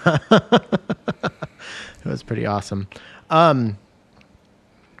 Yeah. It was pretty awesome. Well,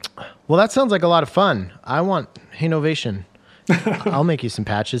 that sounds like a lot of fun. I want Innovation. I'll make you some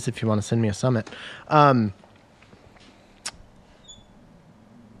patches if you want to send me a Summit.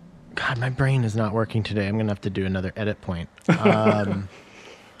 God, my brain is not working today. I'm going to have to do another edit point.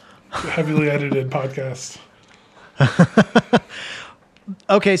 Heavily edited podcast.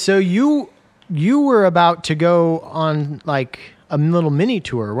 Okay, so you were about to go on like a little mini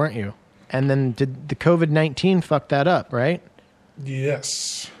tour, weren't you? And then did the COVID-19 fuck that up, right?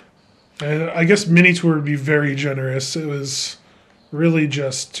 Yes. And I guess mini tour would be very generous. It was really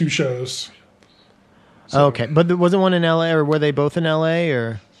just 2 shows. So, okay, but there wasn't one in LA, or were they both in LA,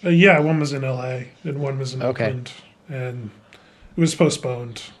 or? Yeah, one was in LA and one was in Oakland, and it was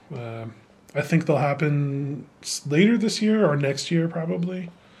postponed. I think they'll happen later this year or next year, probably.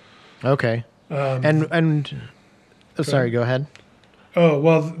 Okay. Sorry, go ahead. Oh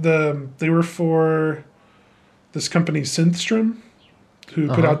well, they were for this company Synthstrom, who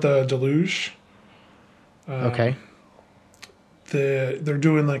put out the Deluge. Okay. They were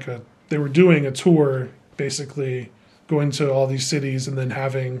doing a tour, basically going to all these cities and then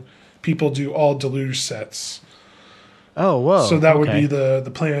having people do all Deluge sets. Oh, whoa. So that would be the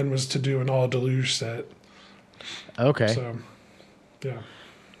plan, was to do an all Deluge set. Okay. So, yeah.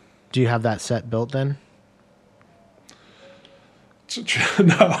 Do you have that set built then?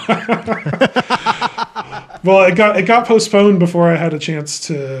 No. Well, it got postponed before I had a chance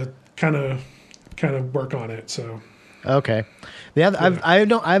to kind of work on it. So. Okay. I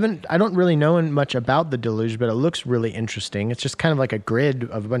don't really know much about the Deluge, but it looks really interesting. It's just kind of like a grid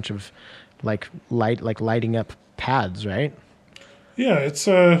of a bunch of lighting up pads, right? Yeah, it's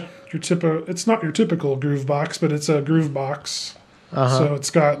it's not your typical groove box, but it's a groove box. So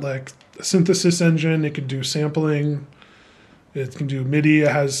it's got like a synthesis engine. It can do sampling. It can do MIDI.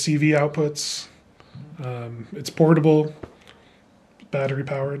 It has CV outputs. It's portable. battery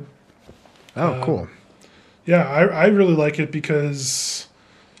powered. Oh, cool. Yeah, I really like it because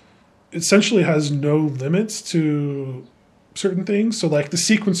it essentially has no limits to certain things. So like the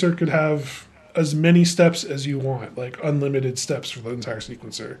sequencer could have as many steps as you want, like unlimited steps for the entire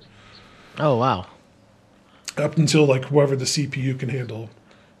sequencer, Oh, wow. up until like whatever the CPU can handle.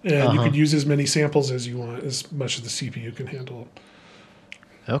 And you Uh-huh. could use as many samples as you want, as much as the CPU can handle.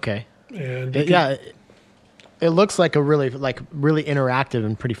 Okay. And you Yeah, it looks like a really interactive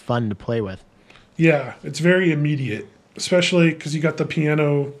and pretty fun to play with. yeah, it's very immediate, especially because you got the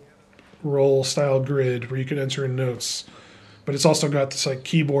piano roll style grid where you can enter in notes, but it's also got this like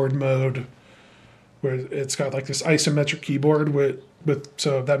keyboard mode where it's got like this isometric keyboard with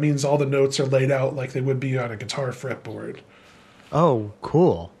so that means all the notes are laid out like they would be on a guitar fretboard. Oh,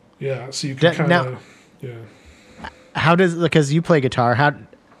 cool. Yeah, so you can kind Now- of yeah. How does, because you play guitar,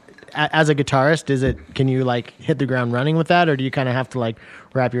 as a guitarist, can you like hit the ground running with that, or do you kind of have to like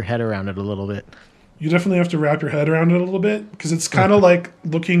wrap your head around it a little bit? You definitely have to wrap your head around it a little bit because it's kind of like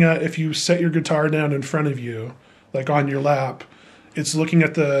looking at if you set your guitar down in front of you, like on your lap, it's looking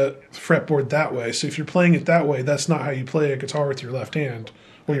at the fretboard that way. So if you're playing it that way, that's not how you play a guitar with your left hand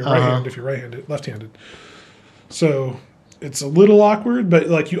or your right hand if you're right-handed, left-handed. So it's a little awkward, but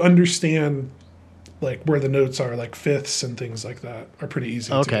like you understand like where the notes are, like fifths and things like that are pretty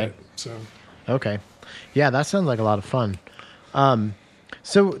easy to Okay. get. So Okay. Yeah, that sounds like a lot of fun.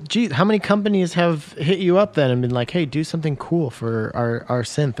 So, gee, how many companies have hit you up then and been like, hey, do something cool for our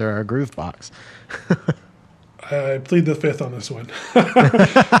synth or our groove box? I plead the fifth on this one.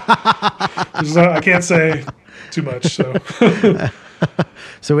 I can't say too much. So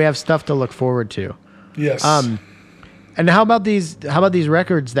So we have stuff to look forward to. yes. And how about these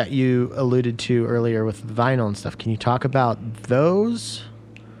records that you alluded to earlier with vinyl and stuff? Can you talk about those?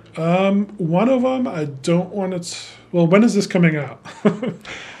 One of them, I don't want to. Well, when is this coming out?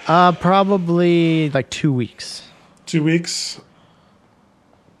 Probably like 2 weeks. 2 weeks.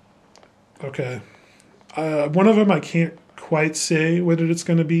 Okay. One of them, I can't quite say what it's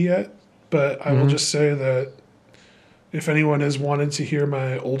going to be yet, but I will just say that if anyone has wanted to hear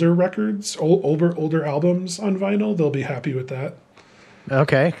my older records, older albums on vinyl, they'll be happy with that.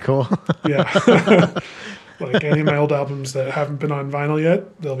 Okay, cool. Yeah. Like any of my old albums that haven't been on vinyl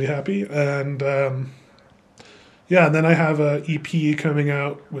yet, they'll be happy. And yeah, and then I have a EP coming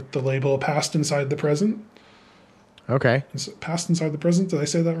out with the label Past Inside the Present. Okay. Is it Past Inside the Present? Did I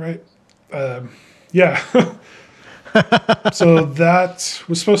say that right? Yeah. So that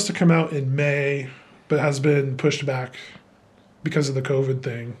was supposed to come out in May, but has been pushed back because of the COVID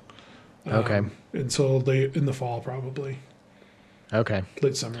thing. Okay. Until late in the fall, probably. Okay.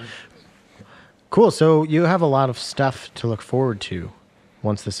 Late summer. Cool. So you have a lot of stuff to look forward to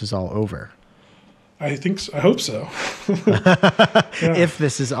once this is all over. I think so. I hope so. Yeah. If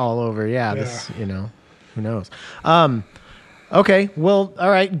this is all over, this, who knows? Okay. Well, all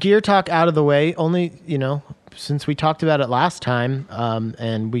right. Gear talk out of the way. Only, since we talked about it last time,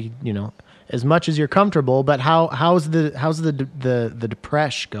 and we, as much as you're comfortable, but how's the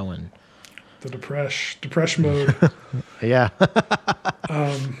depresh going? The depresh mode. Yeah.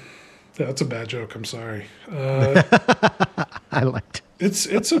 Yeah, that's a bad joke. I'm sorry. I liked it.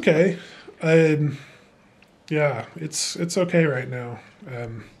 It's okay. Yeah, it's okay right now.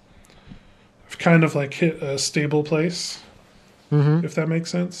 I've kind of like hit a stable place, if that makes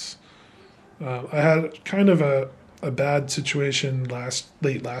sense. I had kind of a bad situation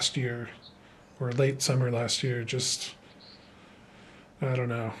late last year, or late summer last year. Just I don't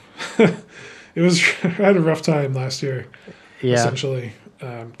know. It was I had a rough time last year. Yeah. Essentially,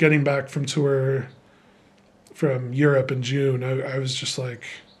 getting back from tour from Europe in June, I was just like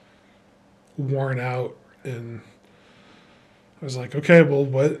worn out, and I was like, okay, well,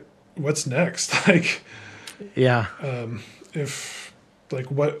 what's next? Like, Yeah. if like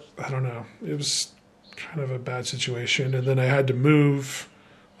what I don't know, it was kind of a bad situation, and then I had to move.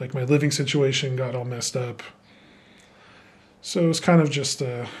 Like my living situation got all messed up, so it was kind of just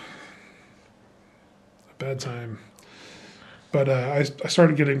a bad time. But I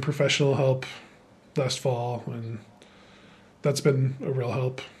started getting professional help last fall, and that's been a real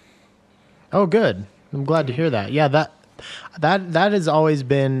help. Oh, good. I'm glad to hear that. Yeah, that has always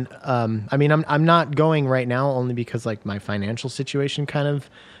been. I mean, I'm not going right now only because like my financial situation kind of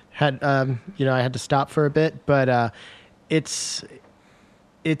had. I had to stop for a bit, but it's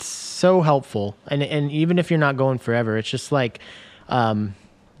so helpful, and even if you're not going forever, it's just like,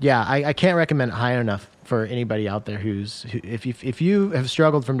 I can't recommend it high enough for anybody out there if you have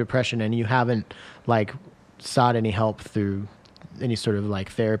struggled from depression and you haven't like sought any help through any sort of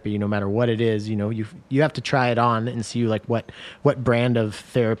like therapy, no matter what it is, you have to try it on and see like what brand of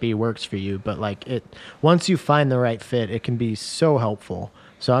therapy works for you. But like once you find the right fit, it can be so helpful.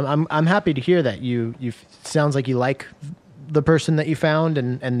 So I'm happy to hear that you sounds like you like the person that you found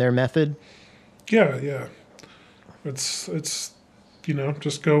and their method. Yeah. It's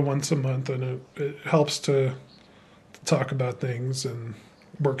just go once a month, and it helps to talk about things and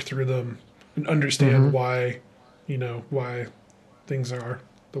work through them and understand why things are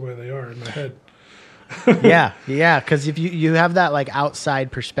the way they are in my head. yeah, because if you have that like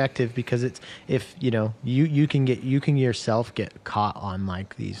outside perspective, because it's if you can yourself get caught on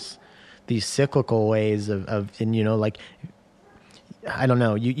like these cyclical ways of like, I don't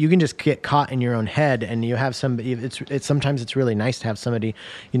know, you can just get caught in your own head, and you have somebody. It's sometimes it's really nice to have somebody.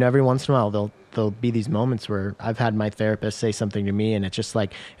 Every once in a while there'll be these moments where I've had my therapist say something to me, and it's just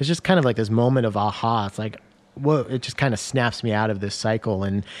kind of like this moment of aha. It's like, whoa! It just kind of snaps me out of this cycle,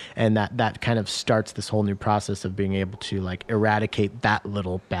 and that kind of starts this whole new process of being able to like eradicate that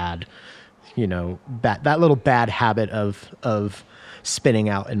little bad, that little bad habit of spinning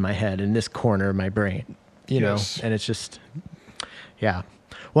out in my head in this corner of my brain. Yes. And it's just. Yeah.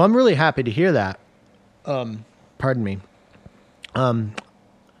 Well, I'm really happy to hear that. Pardon me.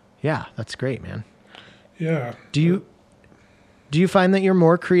 Yeah, that's great, man. Yeah. Do you find that you're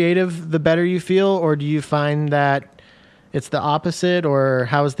more creative the better you feel, or do you find that it's the opposite, or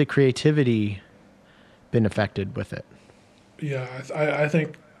how has the creativity been affected with it? Yeah, I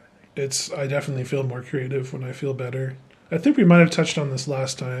think I definitely feel more creative when I feel better. I think we might have touched on this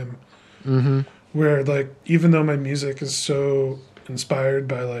last time, where like, even though my music is so inspired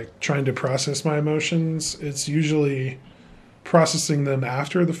by like trying to process my emotions, it's usually processing them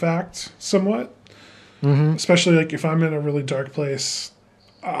after the fact somewhat. Especially like if I'm in a really dark place,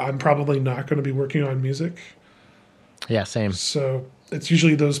 I'm probably not going to be working on music. Yeah, same. So it's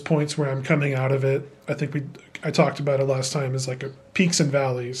usually those points where I'm coming out of it. I think I talked about it last time, is like peaks and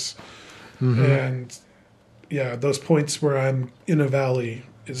valleys. And yeah, those points where I'm in a valley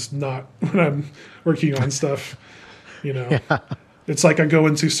is not when I'm working on stuff. Yeah. It's like I go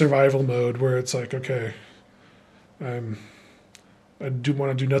into survival mode where it's like, okay, I do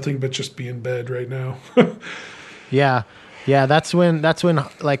want to do nothing but just be in bed right now. Yeah. That's when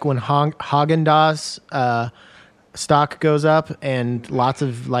like when Haagen-Dazs stock goes up and lots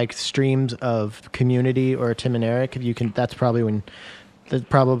of like streams of Community or Tim and Eric, that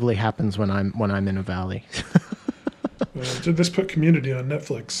probably happens when I'm in a valley. Did this put Community on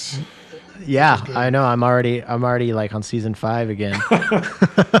Netflix? Yeah, I know. I'm already like on season 5 again.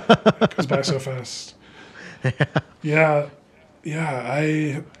 It goes by so fast. Yeah.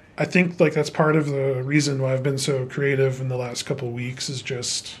 I think like that's part of the reason why I've been so creative in the last couple of weeks is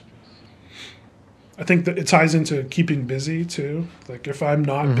just, I think that it ties into keeping busy too. Like if I'm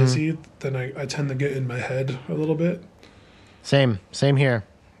not busy, then I tend to get in my head a little bit. Same here,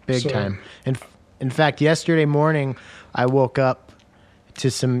 big time. In fact, yesterday morning I woke up to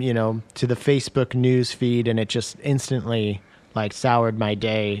some, to the Facebook news feed, and it just instantly like soured my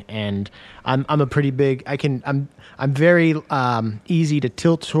day. And I'm a pretty big, I'm very easy to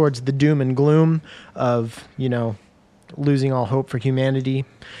tilt towards the doom and gloom of, losing all hope for humanity.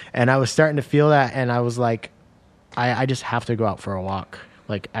 And I was starting to feel that, and I was like, I just have to go out for a walk.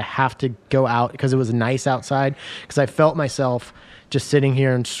 Like I have to go out because it was nice outside, because I felt myself just sitting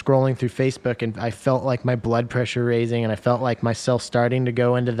here and scrolling through Facebook, and I felt like my blood pressure raising, and I felt like myself starting to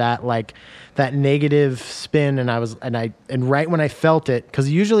go into that negative spin. And right when I felt it, because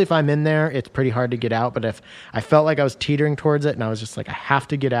usually if I'm in there, it's pretty hard to get out. But if I felt like I was teetering towards it, and I was just like, I have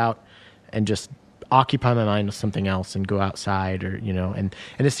to get out and just occupy my mind with something else and go outside, or and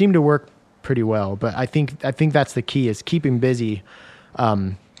it seemed to work pretty well. But I think that's the key, is keeping busy.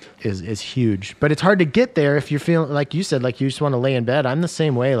 Is huge, but it's hard to get there if you're feeling like you said, like you just want to lay in bed. I'm the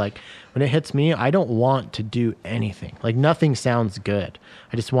same way. Like when it hits me, I don't want to do anything. Like nothing sounds good.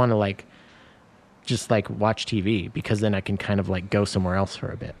 I just want to just watch TV, because then I can kind of like go somewhere else for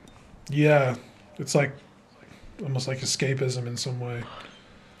a bit. Yeah, it's like almost like escapism in some way.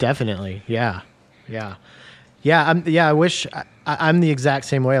 Definitely, yeah. I wish I'm the exact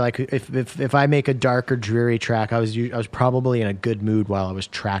same way. Like if I make a dark or dreary track, I was probably in a good mood while I was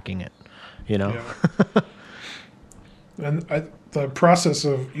tracking it, Yeah. And the process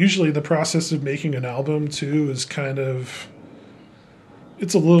of making an album too is kind of,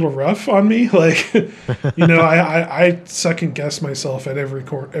 it's a little rough on me. Like, I second guess myself at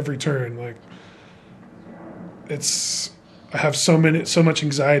every turn. Like I have so much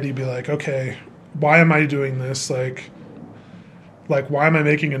anxiety to be like, okay, why am I doing this? Like why am I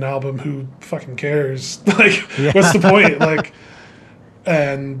making an album? Who fucking cares? Like, what's the point? Like,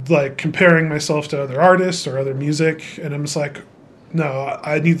 and like comparing myself to other artists or other music. And I'm just like, no,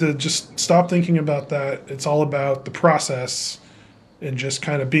 I need to just stop thinking about that. It's all about the process and just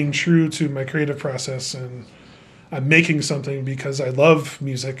kind of being true to my creative process. And I'm making something because I love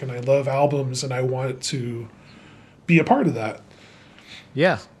music and I love albums and I want to be a part of that.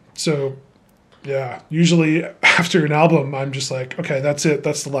 Yeah. So, yeah, usually after an album, I'm just like, okay, that's it.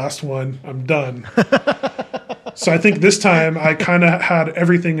 That's the last one. I'm done. So I think this time I kind of had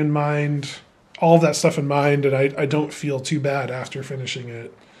everything in mind, all of that stuff in mind, and I don't feel too bad after finishing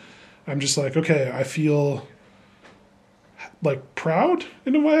it. I'm just like, okay, I feel like proud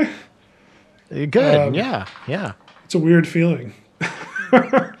in a way. Good. Yeah. It's a weird feeling.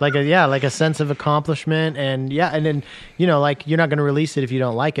 Like a sense of accomplishment, and then like you're not going to release it if you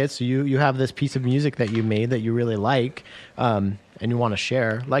don't like it, so you have this piece of music that you made that you really like, and you want to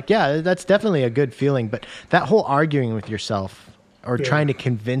share. Like, yeah, that's definitely a good feeling. But that whole arguing with yourself or trying to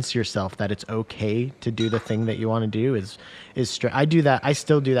convince yourself that it's okay to do the thing that you want to do is I do that. I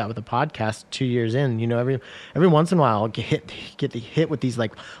still do that with the podcast 2 years in. Every once in a while I'll get hit with these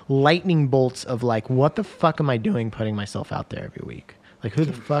like lightning bolts of like, what the fuck am I doing putting myself out there every week? Like, who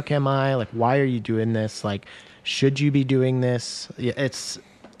the fuck am I? Like, why are you doing this? Like, should you be doing this? It's,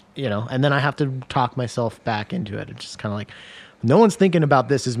 and then I have to talk myself back into it. It's just kind of like, no one's thinking about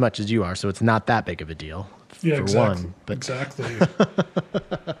this as much as you are, so it's not that big of a deal. Yeah, for exactly. one. But exactly.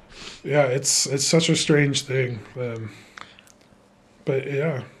 Yeah, it's such a strange thing. But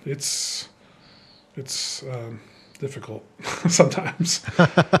yeah, it's difficult sometimes.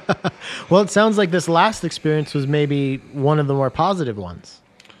 Well, it sounds like this last experience was maybe one of the more positive ones.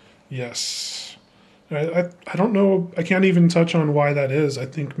 Yes. I don't know. I can't even touch on why that is. I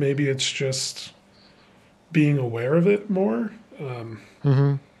think maybe it's just being aware of it more.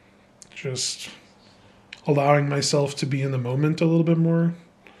 Just allowing myself to be in the moment a little bit more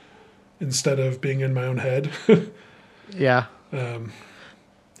instead of being in my own head. Yeah.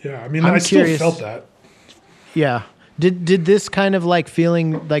 Yeah. I mean, I still felt that. Yeah. Did this kind of like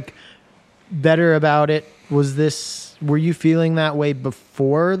feeling like better about it? Were you feeling that way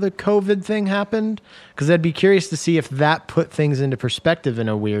before the COVID thing happened? Because I'd be curious to see if that put things into perspective in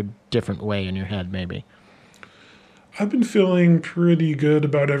a weird, different way in your head, maybe. I've been feeling pretty good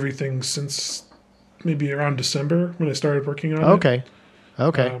about everything since maybe around December when I started working on it.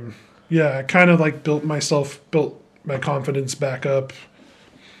 Okay. Yeah, I kind of like built my confidence back up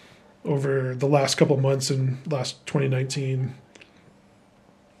over the last couple of months in last 2019.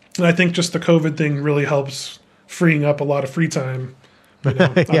 And I think just the COVID thing really helps freeing up a lot of free time.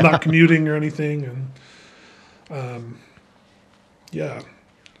 Yeah. I'm not commuting or anything. And yeah,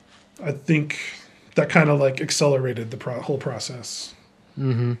 I think that kind of like accelerated the whole process.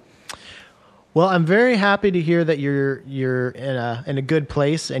 Mm-hmm. Well, I'm very happy to hear that you're in a good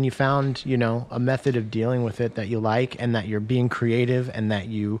place and you found, a method of dealing with it that you like, and that you're being creative, and that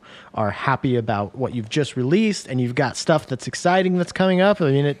you are happy about what you've just released, and you've got stuff that's exciting that's coming up.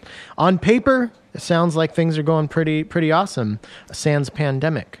 I mean, on paper, it sounds like things are going pretty awesome. Sans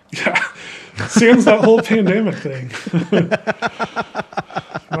pandemic. Yeah. Sans that whole pandemic thing.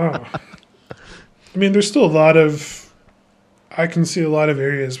 Wow. I mean, there's still I can see a lot of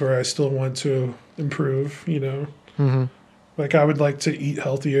areas where I still want to improve, Mm-hmm. Like I would like to eat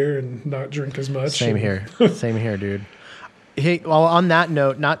healthier and not drink as much. Same here, dude. Hey, well, on that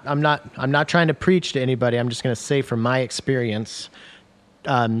note, I'm not trying to preach to anybody. I'm just going to say from my experience,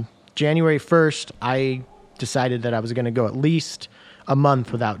 January 1st, I decided that I was going to go at least a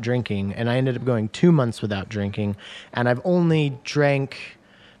month without drinking, and I ended up going 2 months without drinking, and I've only drank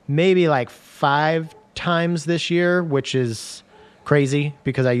maybe like 5 times this year, which is crazy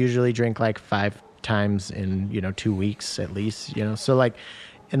because I usually drink like 5 times in 2 weeks at least, so like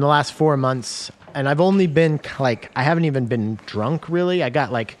in the last 4 months, and I've only been like, I haven't even been drunk really. I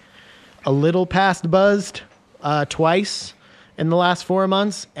got like a little past buzzed twice in the last 4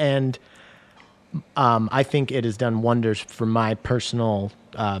 months, and I think it has done wonders for my personal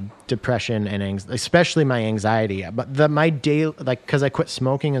depression and especially my anxiety. But my day, like, because I quit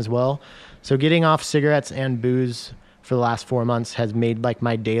smoking as well, so getting off cigarettes and booze for the last 4 months has made like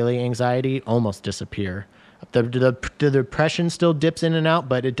my daily anxiety almost disappear. The depression still dips in and out,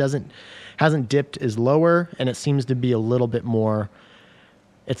 but it hasn't dipped as lower, and it seems to be a little bit more.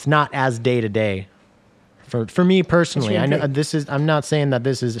 It's not as day to day. For me personally, I know I'm not saying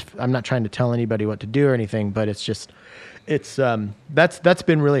that I'm not trying to tell anybody what to do or anything, but that's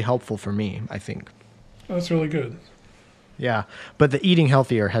been really helpful for me, I think. That's really good. Yeah, but the eating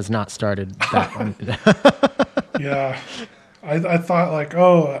healthier has not started that one. Yeah. I thought like,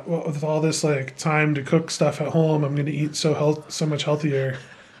 oh, well, with all this like time to cook stuff at home, I'm going to eat so much healthier.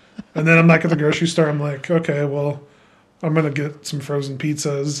 And then I'm like at the grocery store. I'm like, okay, well, I'm going to get some frozen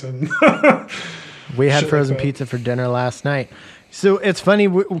pizzas and We had shit frozen like that. pizza for dinner last night. So it's funny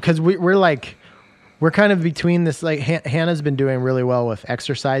because we're like, we're kind of between this. Like Hannah's been doing really well with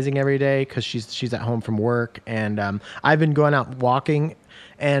exercising every day because she's at home from work, and I've been going out walking,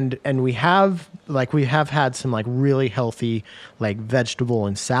 and we have had some like really healthy like vegetable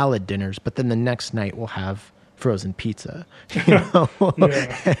and salad dinners, but then the next night we'll have frozen pizza. You know?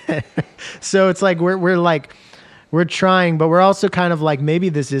 Yeah. So it's like we're trying, but we're also kind of like, maybe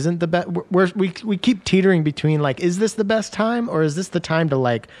this isn't the best. We keep teetering between like, is this the best time, or is this the time to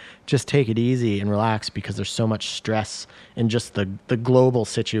like just take it easy and relax because there's so much stress in just the global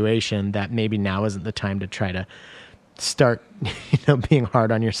situation that maybe now isn't the time to try to start, being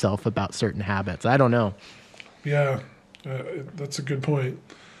hard on yourself about certain habits. I don't know. Yeah, that's a good point.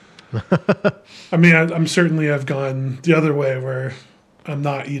 I mean, I've gone the other way where I'm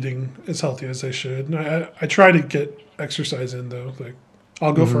not eating as healthy as I should. And I try to get exercise in though. Like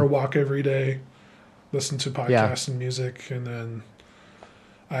I'll go for a walk every day, listen to podcasts and music, and then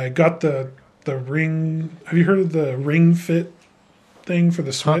I got the Ring. Have you heard of the Ring Fit thing for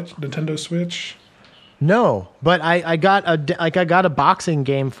the Switch, Nintendo Switch? No, but I got a boxing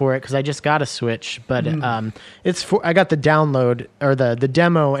game for it because I just got a Switch. But I got the download or the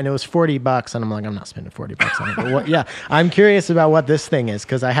demo, and it was $40, and I'm like, I'm not spending $40 on it. But yeah, I'm curious about what this thing is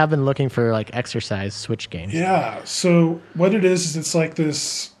because I have been looking for like exercise Switch games. Yeah. So what it is it's like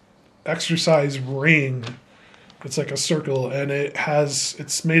this exercise ring. It's like a circle, and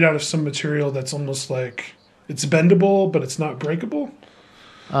it's made out of some material that's almost like it's bendable, but it's not breakable.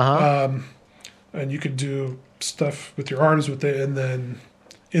 And you could do stuff with your arms with it, and then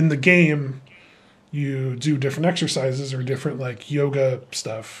in the game you do different exercises or different like yoga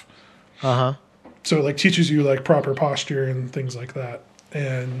stuff. So it like teaches you like proper posture and things like that.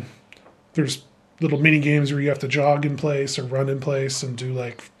 And there's little mini games where you have to jog in place or run in place and do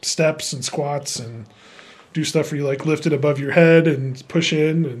like steps and squats and do stuff where you like lift it above your head and push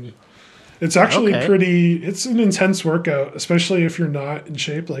in. And it's actually it's an intense workout, especially if you're not in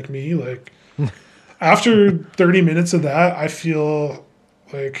shape like me. Like after 30 minutes of that, I feel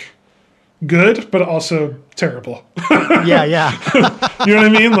like good, but also terrible. Yeah. You know what I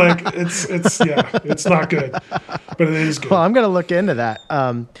mean? Like it's not good, but it is good. Well, I'm gonna look into that.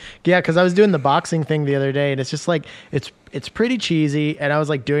 Because I was doing the boxing thing the other day, and it's just like it's pretty cheesy, and I was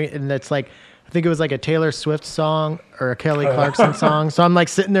like doing it, and it's like I think it was like a Taylor Swift song or a Kelly Clarkson song. So I'm like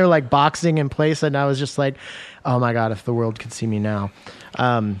sitting there like boxing in place, and I was just like, oh my god, if the world could see me now.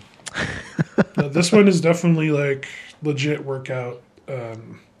 No, this one is definitely like legit workout.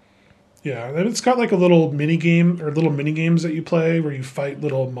 Yeah, and it's got like a little mini game or little mini games that you play where you fight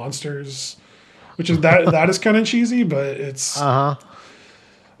little monsters, which is that is kind of cheesy, but it's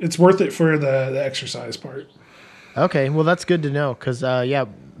worth it for the exercise part. Okay, well that's good to know because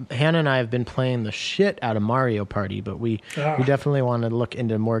Hannah and I have been playing the shit out of Mario Party, but we definitely want to look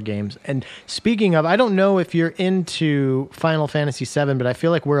into more games. And speaking of, I don't know if you're into Final Fantasy VII, but I feel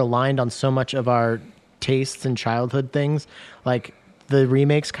like we're aligned on so much of our tastes and childhood things, like the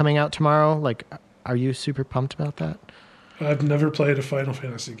remake's coming out tomorrow. Like, are you super pumped about that? I've never played a Final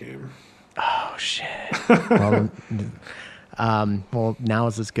Fantasy game. Oh shit. Well, now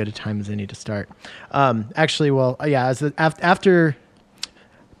is as good a time as any to start. After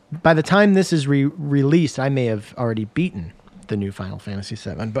by the time this is released, I may have already beaten the new Final Fantasy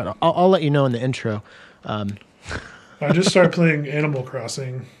VII, but I'll let you know in the intro. I just started playing Animal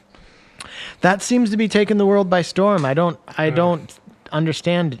Crossing. That seems to be taking the world by storm. I don't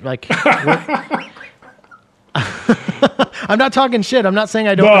understand. Like, I'm not talking shit. I'm not saying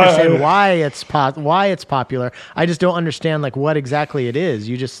I don't understand why it's popular. I just don't understand like what exactly it is.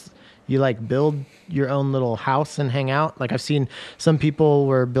 You like build your own little house and hang out. Like I've seen some people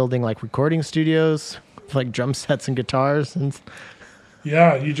were building like recording studios, like drum sets and guitars and.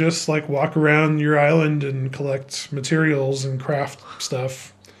 Yeah, you just like walk around your island and collect materials and craft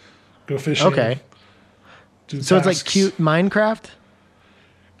stuff. Go fishing. Okay. So it's like cute Minecraft?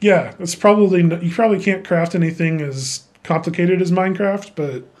 Yeah, it's probably you probably can't craft anything as complicated as Minecraft,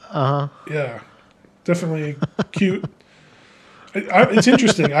 but yeah, definitely cute. It's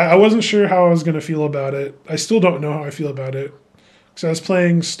interesting. I wasn't sure how I was going to feel about it. I still don't know how I feel about it because I was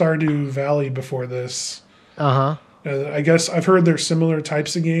playing Stardew Valley before this. And I guess I've heard there's similar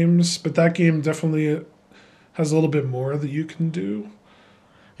types of games, but that game definitely has a little bit more that you can do.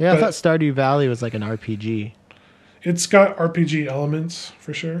 Yeah, I thought Stardew Valley was like an RPG. It's got RPG elements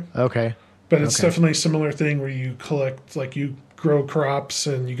for sure. Okay. But it's Okay. definitely a similar thing where you collect, like you grow crops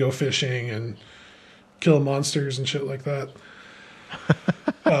and you go fishing and kill monsters and shit like that.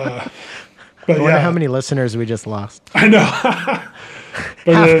 But I wonder yeah, how many listeners we just lost. I know.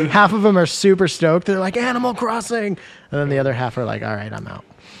 But Half of them are super stoked. They're like, Animal Crossing. And then the other half are like, all right, I'm out.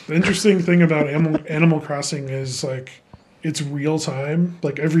 the interesting thing about Animal Crossing is like it's real time.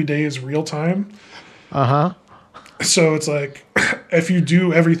 Like every day is real time. Uh-huh. So it's like if you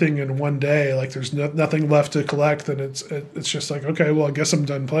do everything in one day, like there's nothing left to collect, then it's just like, okay, well, I guess I'm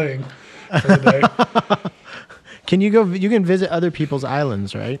done playing for the day. You can visit other people's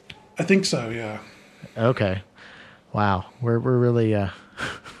islands, right? I think so, yeah. Okay. Wow. We're really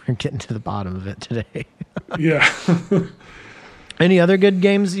we're getting to the bottom of it today. Yeah. Any other good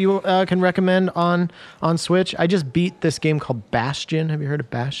games you can recommend on Switch? I just beat this game called Bastion. Have you heard of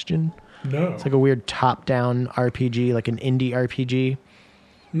Bastion? No. It's like a weird top-down RPG, like an indie RPG.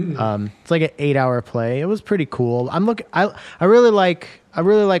 It's like an 8-hour play. It was pretty cool. I really like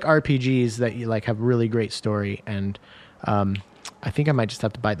RPGs that you like have really great story, and I think I might just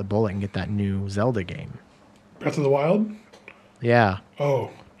have to bite the bullet and get that new Zelda game. Breath of the Wild? Yeah.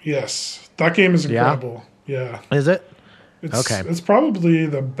 Oh, yes. That game is incredible. Yeah. Is it? It's, Okay. It's probably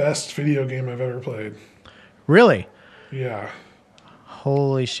the best video game I've ever played. Really? Yeah.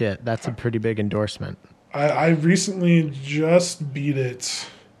 Holy shit. That's a pretty big endorsement. I recently just beat it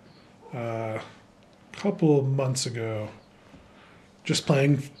a couple of months ago. Just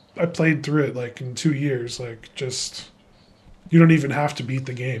playing. I played through it like in 2 years. Like just, you don't even have to beat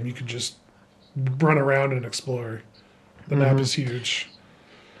the game. You could just run around and explore. The map is huge.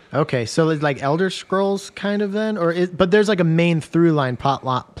 Okay, so it's like Elder Scrolls kind of then, but there's like a main through line plot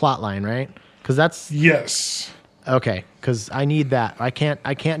line, right? Because that's Yes. okay. Because I need that. I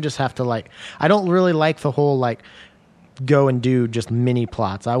can't just have to like. I don't really like the whole like go and do just mini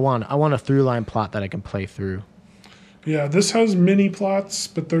plots. I want a through line plot that I can play through. Yeah, this has mini plots,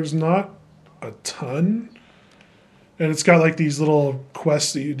 but there's not a ton. And it's got like these little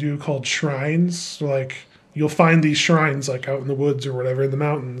quests that you do called shrines. So like you'll find these shrines like out in the woods or whatever in the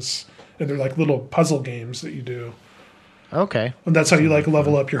mountains, and they're like little puzzle games that you do. Okay. And that's how you like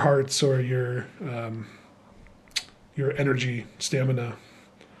level up your hearts or your energy, stamina.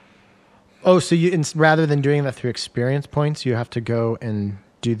 Oh, so rather than doing that through experience points, you have to go and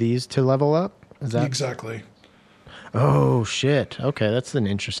do these to level up? Is that Exactly. Oh shit. Okay, that's an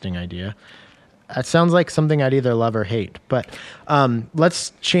interesting idea. That sounds like something I'd either love or hate. But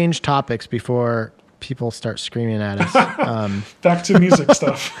let's change topics before people start screaming at us. Back to music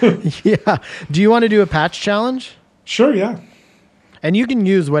stuff. Yeah. Do you want to do a patch challenge? Sure, yeah. And you can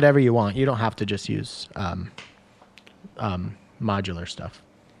use whatever you want. You don't have to just use modular stuff.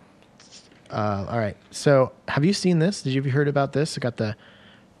 All right. So have you seen this? Have you heard about this? I got the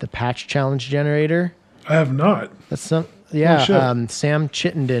patch challenge generator. I have not. That's some Oh, shit. Sam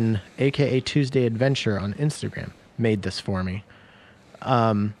Chittenden, aka Tuesday Adventure on Instagram, made this for me.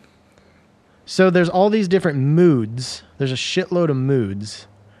 So there's all these different moods. There's a shitload of moods.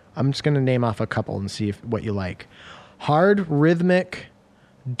 I'm just going to name off a couple and see what you like. Hard, rhythmic,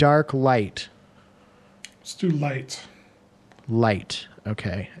 dark, light. Let's do light. Light.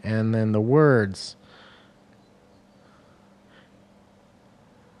 Okay. And then the words.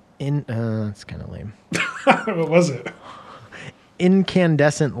 That's kind of lame. What was it?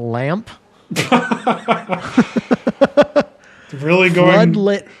 Incandescent lamp. Really going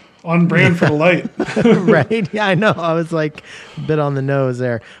Floodlit. on brand for the light. Right? Yeah, I know. I was like a bit on the nose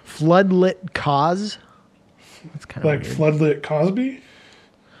there. Floodlit cause. That's kind of Like weird. floodlit Cosby?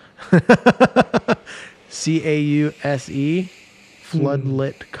 Cause.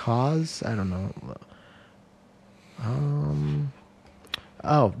 Floodlit cause. I don't know.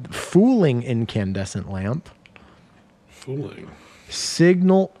 Fooling incandescent lamp. Fooling.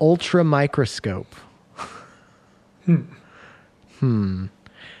 Signal ultra microscope.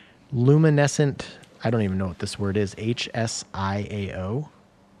 Luminescent. I don't even know what this word is. HSIAO.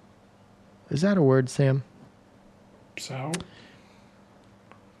 Is that a word, Sam? So?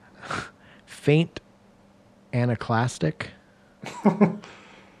 Faint anaclastic.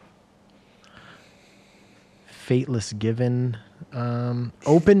 Fateless given.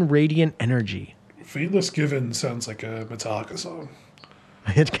 Open radiant energy. Fateless Given sounds like a Metallica song.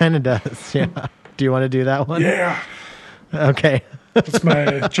 It kind of does. Yeah. Do you want to do that one? Yeah. Okay. That's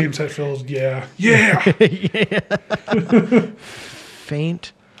my James Hetfield. Yeah. Yeah.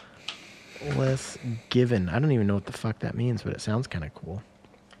 Faintless given. I don't even know what the fuck that means, but it sounds kind of cool.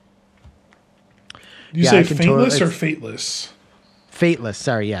 You Yeah, say I can faintless or totally- fateless? Fateless.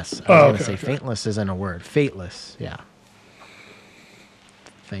 Sorry. Yes. I was Oh, going to okay, say okay. faintless isn't a word. Fateless. Yeah.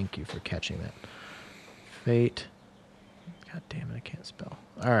 Thank you for catching that. Fate. God damn it, I can't spell.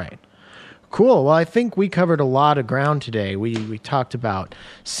 All right. Cool. Well, I think we covered a lot of ground today. We talked about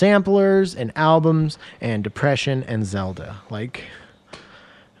samplers and albums and depression and Zelda. Like,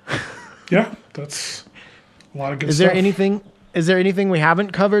 yeah, that's a lot of good is stuff. Is there anything we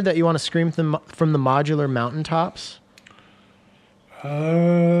haven't covered that you want to scream from the modular mountaintops?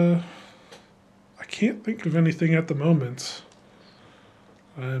 I can't think of anything at the moment.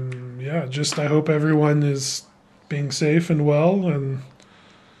 Yeah, just I hope everyone is being safe and well, and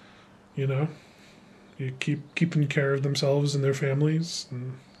you keeping care of themselves and their families,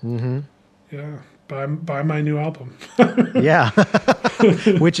 and yeah, buy my new album. Yeah,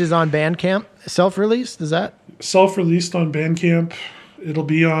 which is on Bandcamp, self-released. Is that self-released on Bandcamp? It'll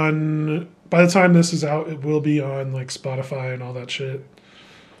be on, by the time this is out, it will be on like Spotify and all that shit.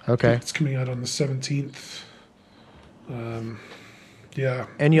 Okay, it's coming out on the 17th. Yeah,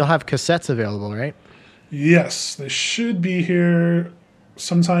 and you'll have cassettes available, right? Yes, they should be here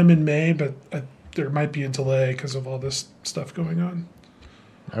sometime in May, but there might be a delay because of all this stuff going on.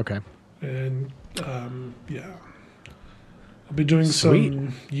 Okay. And yeah, I'll be doing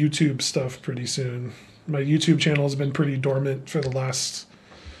some YouTube stuff pretty soon. My YouTube channel has been pretty dormant for the last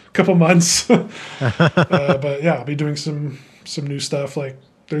couple months, but yeah, I'll be doing some new stuff. Like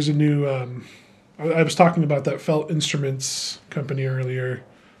there's a new. I was talking about that Felt Instruments company earlier.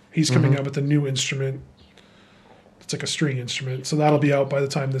 He's coming out with a new instrument. It's like a string instrument. So that'll be out by the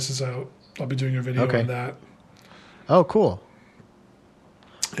time this is out. I'll be doing a video on that. Oh, cool.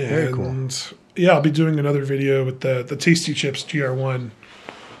 And very cool. Yeah, I'll be doing another video with the Tasty Chips GR1.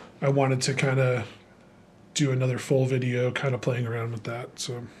 I wanted to kind of do another full video kind of playing around with that.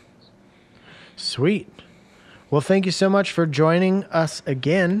 So sweet. Well, thank you so much for joining us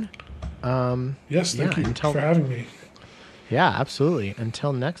again. Yes, thank you for having me. Yeah, absolutely.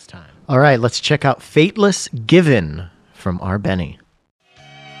 Until next time. All right, let's check out Fateless Given from R. Benny.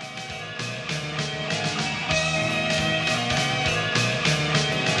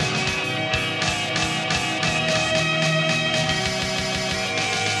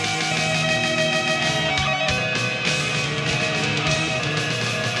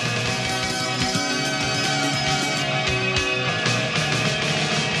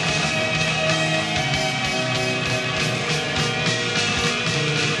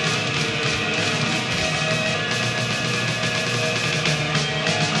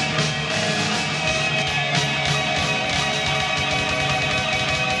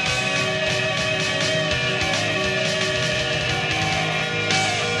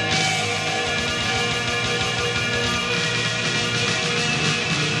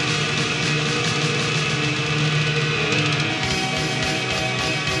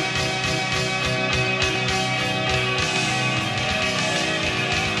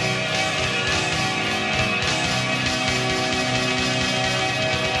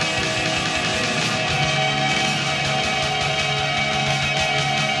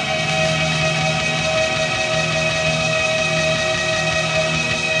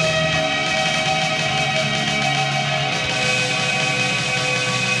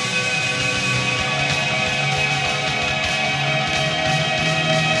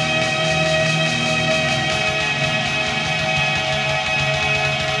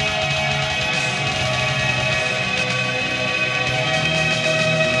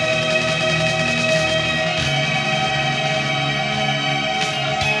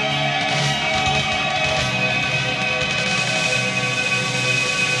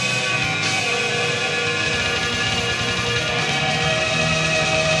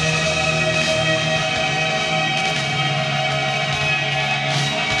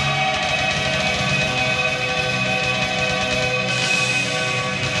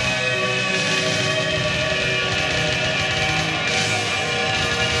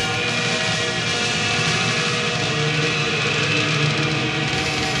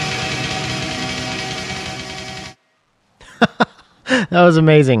 That was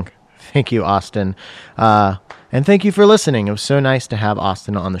amazing. Thank you, Austin. And thank you for listening. It was so nice to have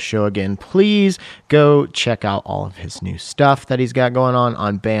Austin on the show again. Please go check out all of his new stuff that he's got going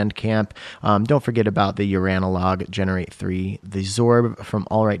on Bandcamp. Don't forget about the Uranalog Generate 3, the Zorb from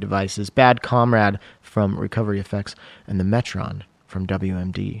All Right Devices, Bad Comrade from Recovery Effects, and the Metron from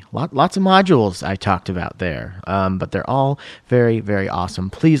WMD. Lots of modules I talked about there, but they're all very, very awesome.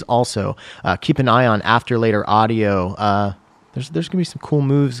 Please also keep an eye on After Later Audio. There's going to be some cool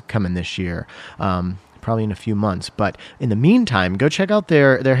moves coming this year, probably in a few months. But in the meantime, go check out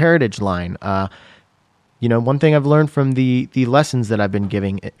their heritage line. One thing I've learned from the lessons that I've been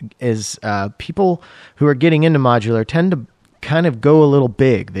giving is people who are getting into modular tend kind of go a little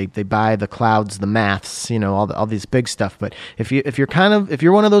big. They buy the clouds, the maths, all these big stuff. But if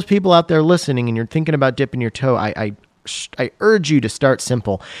you're one of those people out there listening and you're thinking about dipping your toe, I urge you to start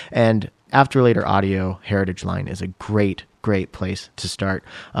simple. And Afterlater Audio Heritage Line is a great place to start.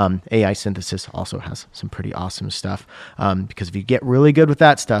 AI Synthesis also has some pretty awesome stuff, because if you get really good with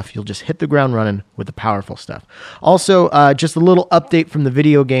that stuff, you'll just hit the ground running with the powerful stuff. Also, just a little update from the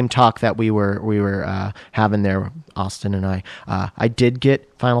video game talk that we were having there, Austin and I. I did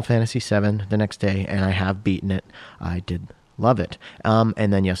get Final Fantasy VII the next day, and I have beaten it. I did love it.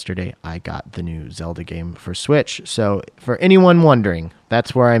 And then yesterday I got the new Zelda game for Switch. So for anyone wondering,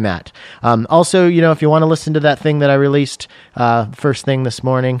 that's where I'm at. Also, if you want to listen to that thing that I released first thing this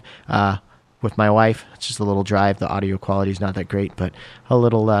morning with my wife, it's just a little drive. The audio quality is not that great, but a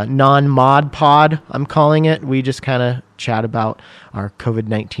little non-mod pod, I'm calling it. We just kind of chat about our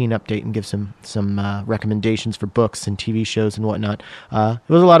COVID-19 update and give some recommendations for books and TV shows and whatnot. It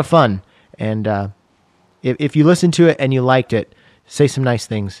was a lot of fun. And if you listened to it and you liked it, say some nice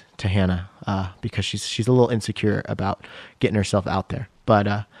things to Hannah, because she's a little insecure about getting herself out there.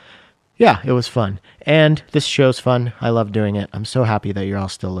 But yeah, it was fun. And this show's fun. I love doing it. I'm so happy that you're all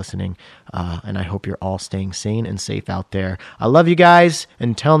still listening. And I hope you're all staying sane and safe out there. I love you guys.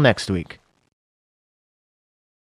 Until next week.